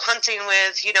that they go hunting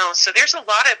with, you know. So there's a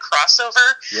lot of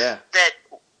crossover that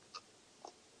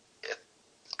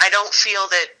I don't feel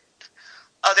that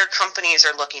other companies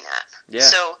are looking at. Yeah.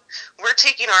 So we're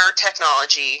taking our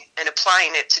technology and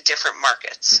applying it to different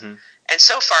markets. Mm-hmm. And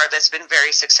so far that's been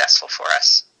very successful for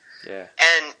us. Yeah.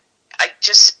 And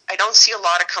I don't see a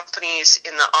lot of companies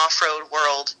in the off-road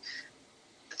world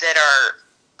that are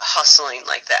hustling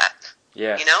like that.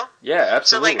 Yeah. You know? Yeah,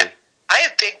 absolutely. So, like, I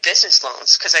have big business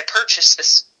loans because I purchased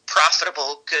this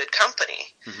profitable, good company.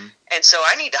 Mm-hmm. And so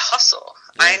I need to hustle.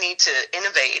 Yeah. I need to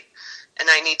innovate, and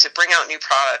I need to bring out new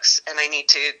products, and I need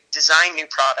to design new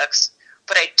products,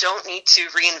 but I don't need to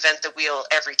reinvent the wheel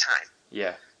every time.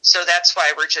 Yeah. So that's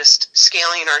why we're just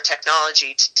scaling our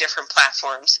technology to different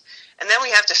platforms. And then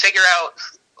we have to figure out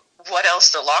what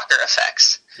else the locker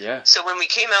affects. Yeah. So when we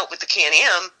came out with the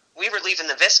Can-Am, we were leaving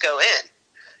the Visco in,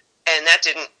 and that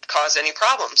didn't cause any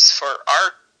problems for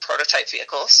our prototype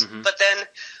vehicles. Mm-hmm. But then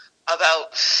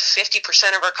about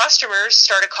 50% of our customers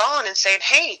started calling and saying,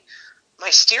 hey, my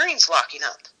steering's locking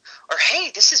up, or hey,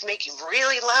 this is making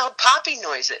really loud popping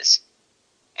noises.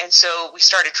 And so we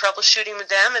started troubleshooting with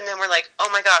them, and then we're like, oh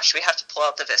my gosh, we have to pull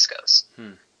out the Viscos.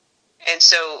 And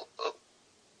so,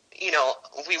 you know,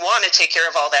 we want to take care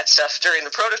of all that stuff during the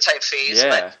prototype phase,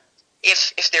 but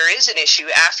if there is an issue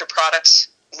after products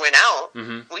went out,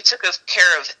 we took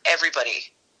care of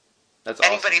everybody. That's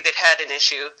Anybody awesome. that had an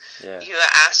issue, you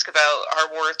ask about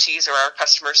our warranties or our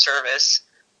customer service,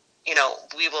 you know,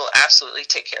 we will absolutely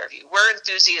take care of you. We're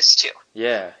enthusiasts too.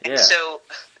 Yeah. And so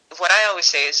what I always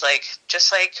say is, like,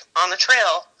 just like on the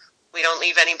trail, we don't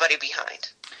leave anybody behind.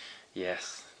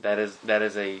 Yes, that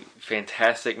is a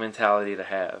fantastic mentality to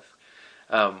have.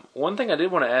 One thing I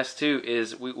did want to ask too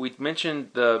is we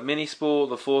mentioned the mini spool,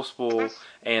 the full spool,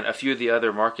 and a few of the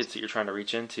other markets that you're trying to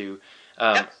reach into.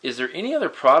 Is there any other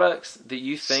products that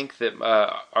you think that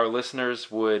our listeners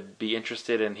would be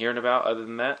interested in hearing about other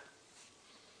than that?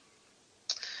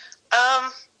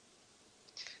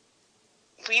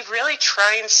 We really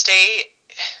try and stay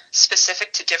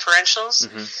specific to differentials.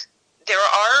 Mm-hmm. There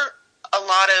are a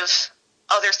lot of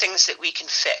other things that we can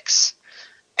fix.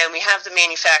 And we have the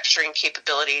manufacturing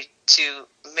capability to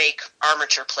make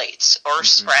armature plates or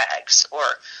sprags or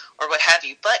what have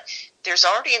you. But there's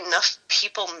already enough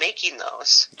people making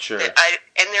those. Sure. And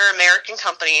they're American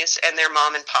companies, and they're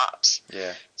mom and pops.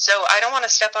 Yeah. So I don't want to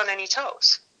step on any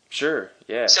toes. Sure,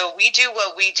 yeah. So we do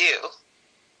what we do.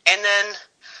 And then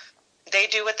they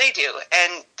do what they do,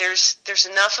 and there's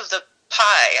enough of the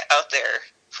pie out there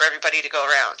for everybody to go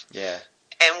around. Yeah.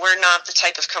 And we're not the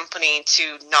type of company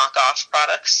to knock off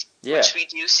products, which we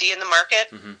do see in the market.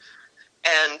 Mm-hmm.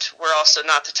 And we're also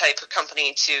not the type of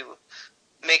company to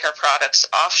make our products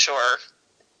offshore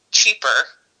cheaper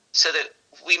so that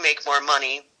we make more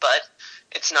money, but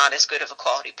it's not as good of a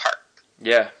quality part.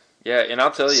 Yeah, and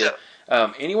I'll tell you,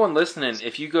 anyone listening,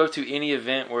 if you go to any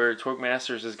event where Torque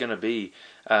Masters is going to be,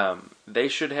 they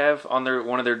should have on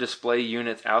one of their display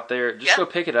units out there. Just go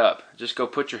pick it up. Just go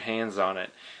put your hands on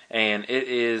it, and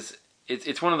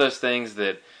it's one of those things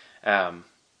that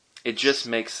it just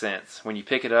makes sense when you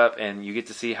pick it up and you get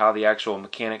to see how the actual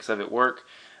mechanics of it work.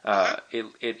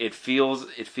 It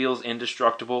feels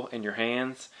indestructible in your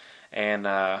hands, and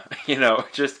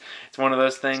it's one of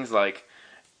those things like.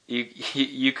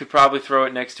 You could probably throw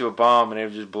it next to a bomb and it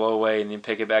would just blow away, and then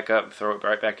pick it back up and throw it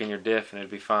right back in your diff, and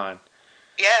it'd be fine.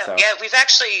 Yeah. We've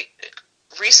actually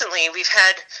recently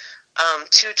had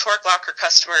 2 Torque Locker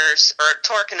customers, or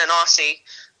Torque and an Aussie,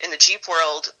 in the Jeep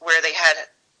world where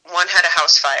one had a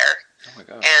house fire,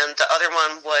 and the other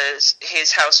one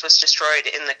his house was destroyed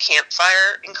in the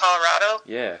campfire in Colorado.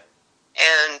 Yeah.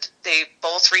 And they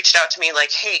both reached out to me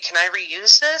like, "Hey, can I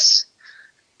reuse this?"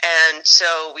 And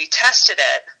so we tested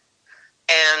it,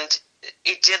 and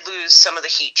it did lose some of the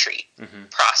heat treat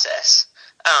process.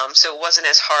 So it wasn't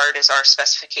as hard as our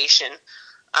specification.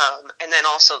 And then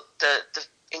also the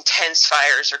intense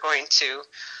fires are going to,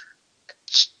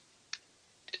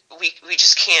 we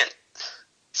just can't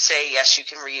say, yes, you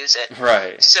can reuse it.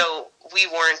 Right. So we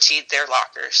warrantied their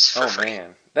lockers for free. Oh,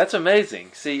 man. That's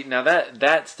amazing. See, now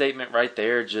that statement right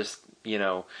there, just,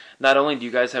 not only do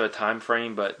you guys have a time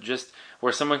frame, but just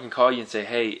where someone can call you and say,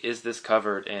 hey, is this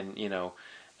covered? And,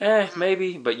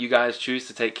 maybe, but you guys choose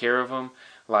to take care of them.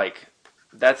 Like,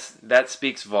 that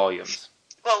speaks volumes.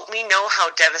 Well, we know how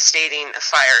devastating a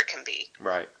fire can be.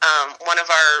 Right. One of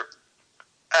our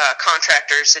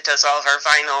contractors that does all of our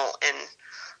vinyl and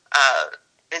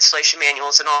installation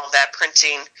manuals and all of that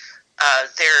printing,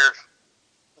 their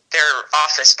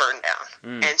office burned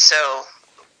down. And so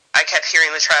I kept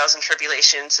hearing the trials and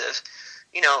tribulations of,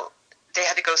 they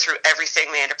had to go through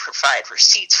everything. They had to provide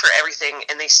receipts for everything,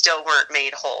 and they still weren't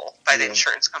made whole by the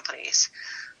insurance companies.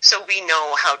 So we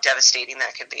know how devastating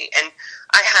that can be. And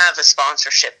I have a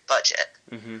sponsorship budget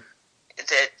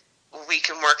that we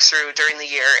can work through during the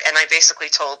year. And I basically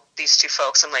told these 2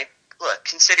 folks, I'm like, look,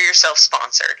 consider yourself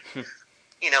sponsored.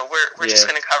 We're just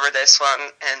going to cover this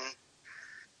one, and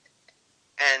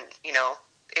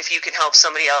if you can help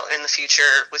somebody out in the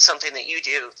future with something that you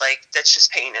do, like, that's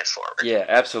just paying it forward. Yeah,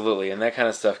 absolutely. And that kind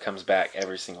of stuff comes back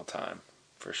every single time,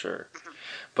 for sure.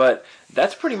 But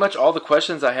that's pretty much all the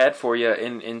questions I had for you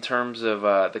in terms of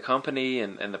the company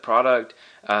and the product.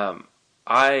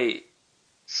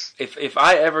 If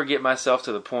I ever get myself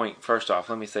to the point, first off,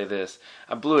 let me say this.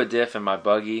 I blew a diff in my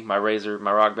buggy, my Razor,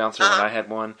 my Rock Bouncer when I had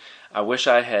one. I wish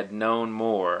I had known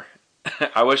more.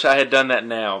 I wish I had done that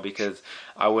now, because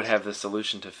I would have the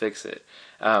solution to fix it.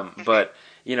 But,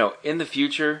 in the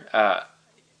future,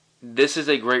 this is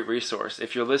a great resource.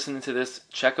 If you're listening to this,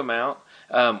 check them out.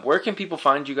 Where can people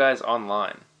find you guys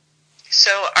online?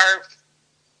 So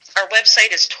our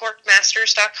website is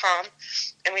torquemasters.com,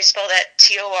 and we spell that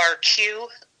TORQ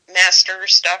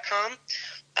masters.com.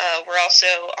 We're also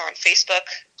on Facebook,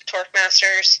 Torque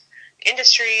Masters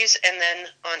Industries, and then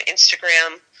on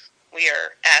Instagram, we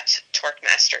are at Torque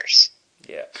Masters.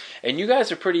 Yeah. And you guys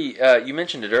are pretty, you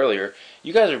mentioned it earlier,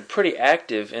 you guys are pretty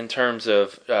active in terms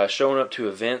of showing up to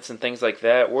events and things like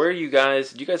that. Do you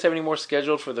guys have any more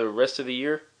scheduled for the rest of the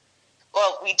year?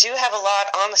 Well, we do have a lot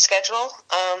on the schedule,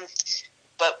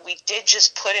 but we did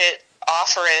just put an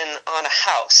offer in on a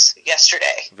house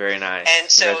yesterday. Very nice. And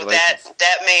so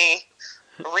that may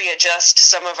readjust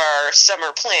some of our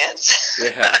summer plans.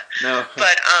 Yeah. No.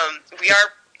 But we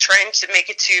are trying to make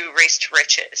it to Race to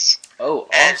Riches. Oh,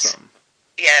 awesome.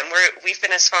 And we've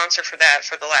been a sponsor for that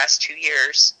for the last 2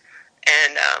 years.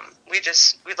 And we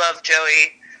love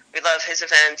Joey. We love his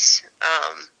events.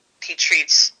 He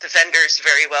treats the vendors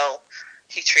very well.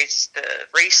 He treats the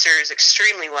racers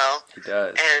extremely well. He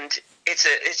does. And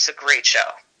it's a great show.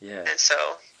 Yeah. And so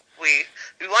we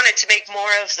wanted to make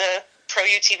more of the Pro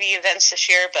UTV events this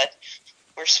year, but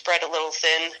we're spread a little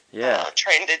thin. Yeah.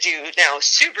 Trying to do now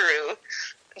Subaru,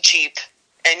 Jeep,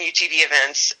 and UTV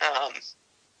events.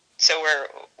 So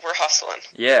we're hustling.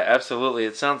 Yeah, absolutely.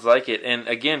 It sounds like it. And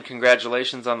again,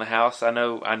 congratulations on the house. I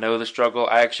know the struggle.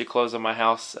 I actually closed on my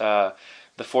house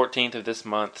the 14th of this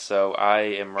month, so I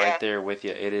am right there with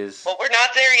you. It is. Well, we're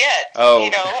not there yet. Oh, you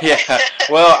know? Yeah.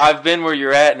 Well, I've been where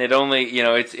you're at, and it only,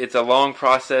 it's a long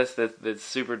process that's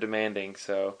super demanding.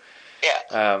 So,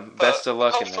 yeah. Best of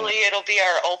luck in that. Hopefully, it'll be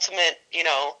our ultimate,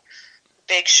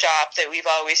 big shop that we've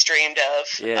always dreamed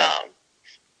of. Yeah.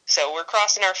 So we're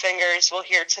crossing our fingers. We'll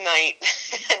hear tonight,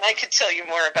 and I could tell you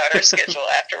more about our schedule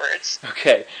afterwards.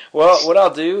 Okay. Well, what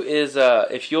I'll do is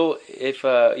if you'll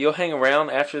hang around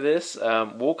after this,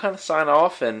 we'll kind of sign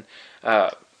off. And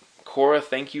Cora,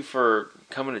 thank you for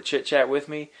coming to chit chat with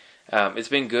me. It's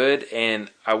been good,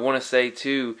 and I want to say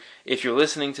too, if you're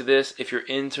listening to this, if you're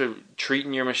into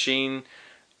treating your machine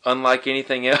unlike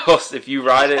anything else, if you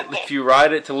ride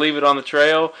it to leave it on the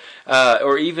trail,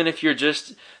 or even if you're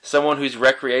just someone who's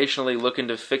recreationally looking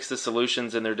to fix the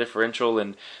solutions in their differential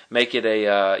and make it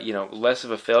a less of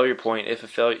a failure point,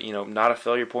 not a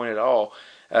failure point at all.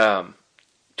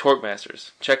 Torque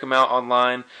Masters, check them out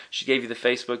online. She gave you the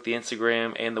Facebook, the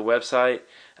Instagram, and the website.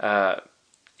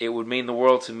 It would mean the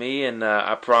world to me, and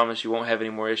I promise you won't have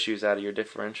any more issues out of your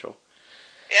differential.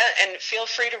 Yeah, and feel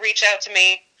free to reach out to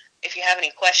me if you have any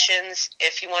questions,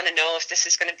 if you want to know if this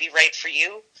is going to be right for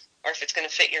you or if it's going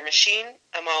to fit your machine.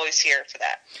 I'm always here for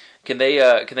that. Can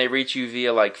they reach you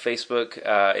via like Facebook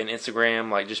and Instagram,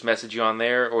 like just message you on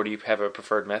there, or do you have a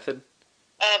preferred method?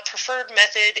 Preferred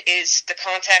method is to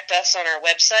contact us on our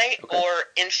website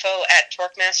or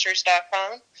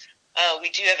info@torquemasters.com. We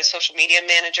do have a social media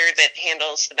manager that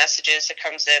handles the messages that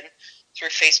comes in through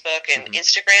Facebook and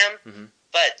Instagram. Mm-hmm.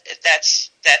 But that's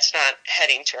not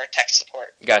heading to our tech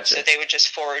support. Gotcha. So they would just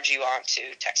forward you on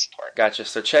to tech support. Gotcha.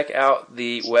 So check out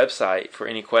the website for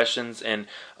any questions, and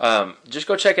just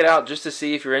go check it out just to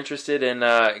see if you're interested,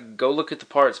 and go look at the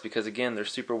parts because, again, they're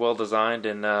super well designed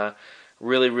and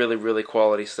really, really, really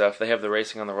quality stuff. They have the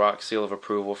Racing on the Rock seal of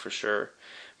approval for sure.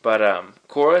 But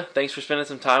Cora, thanks for spending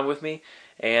some time with me,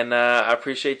 and I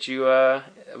appreciate you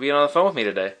being on the phone with me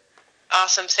today.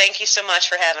 Awesome. Thank you so much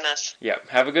for having us. Yeah.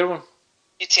 Have a good one.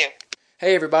 You too.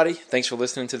 Hey everybody, thanks for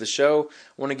listening to the show. I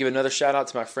want to give another shout out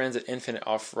to my friends at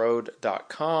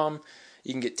InfiniteOffroad.com.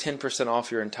 You can get 10%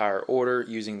 off your entire order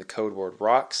using the code word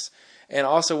ROCKS. And I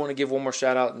also want to give one more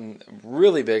shout out and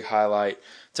really big highlight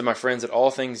to my friends at All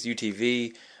Things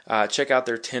UTV. Check out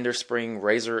their Tender Spring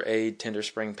Razor Aid Tender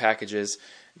Spring packages.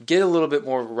 Get a little bit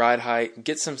more ride height.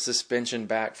 Get some suspension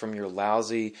back from your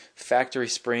lousy factory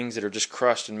springs that are just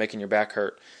crushed and making your back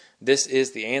hurt. This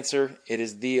is the answer. It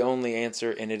is the only answer,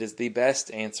 and it is the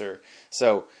best answer.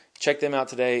 So check them out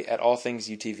today at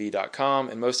allthingsutv.com.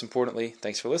 And most importantly,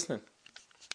 thanks for listening.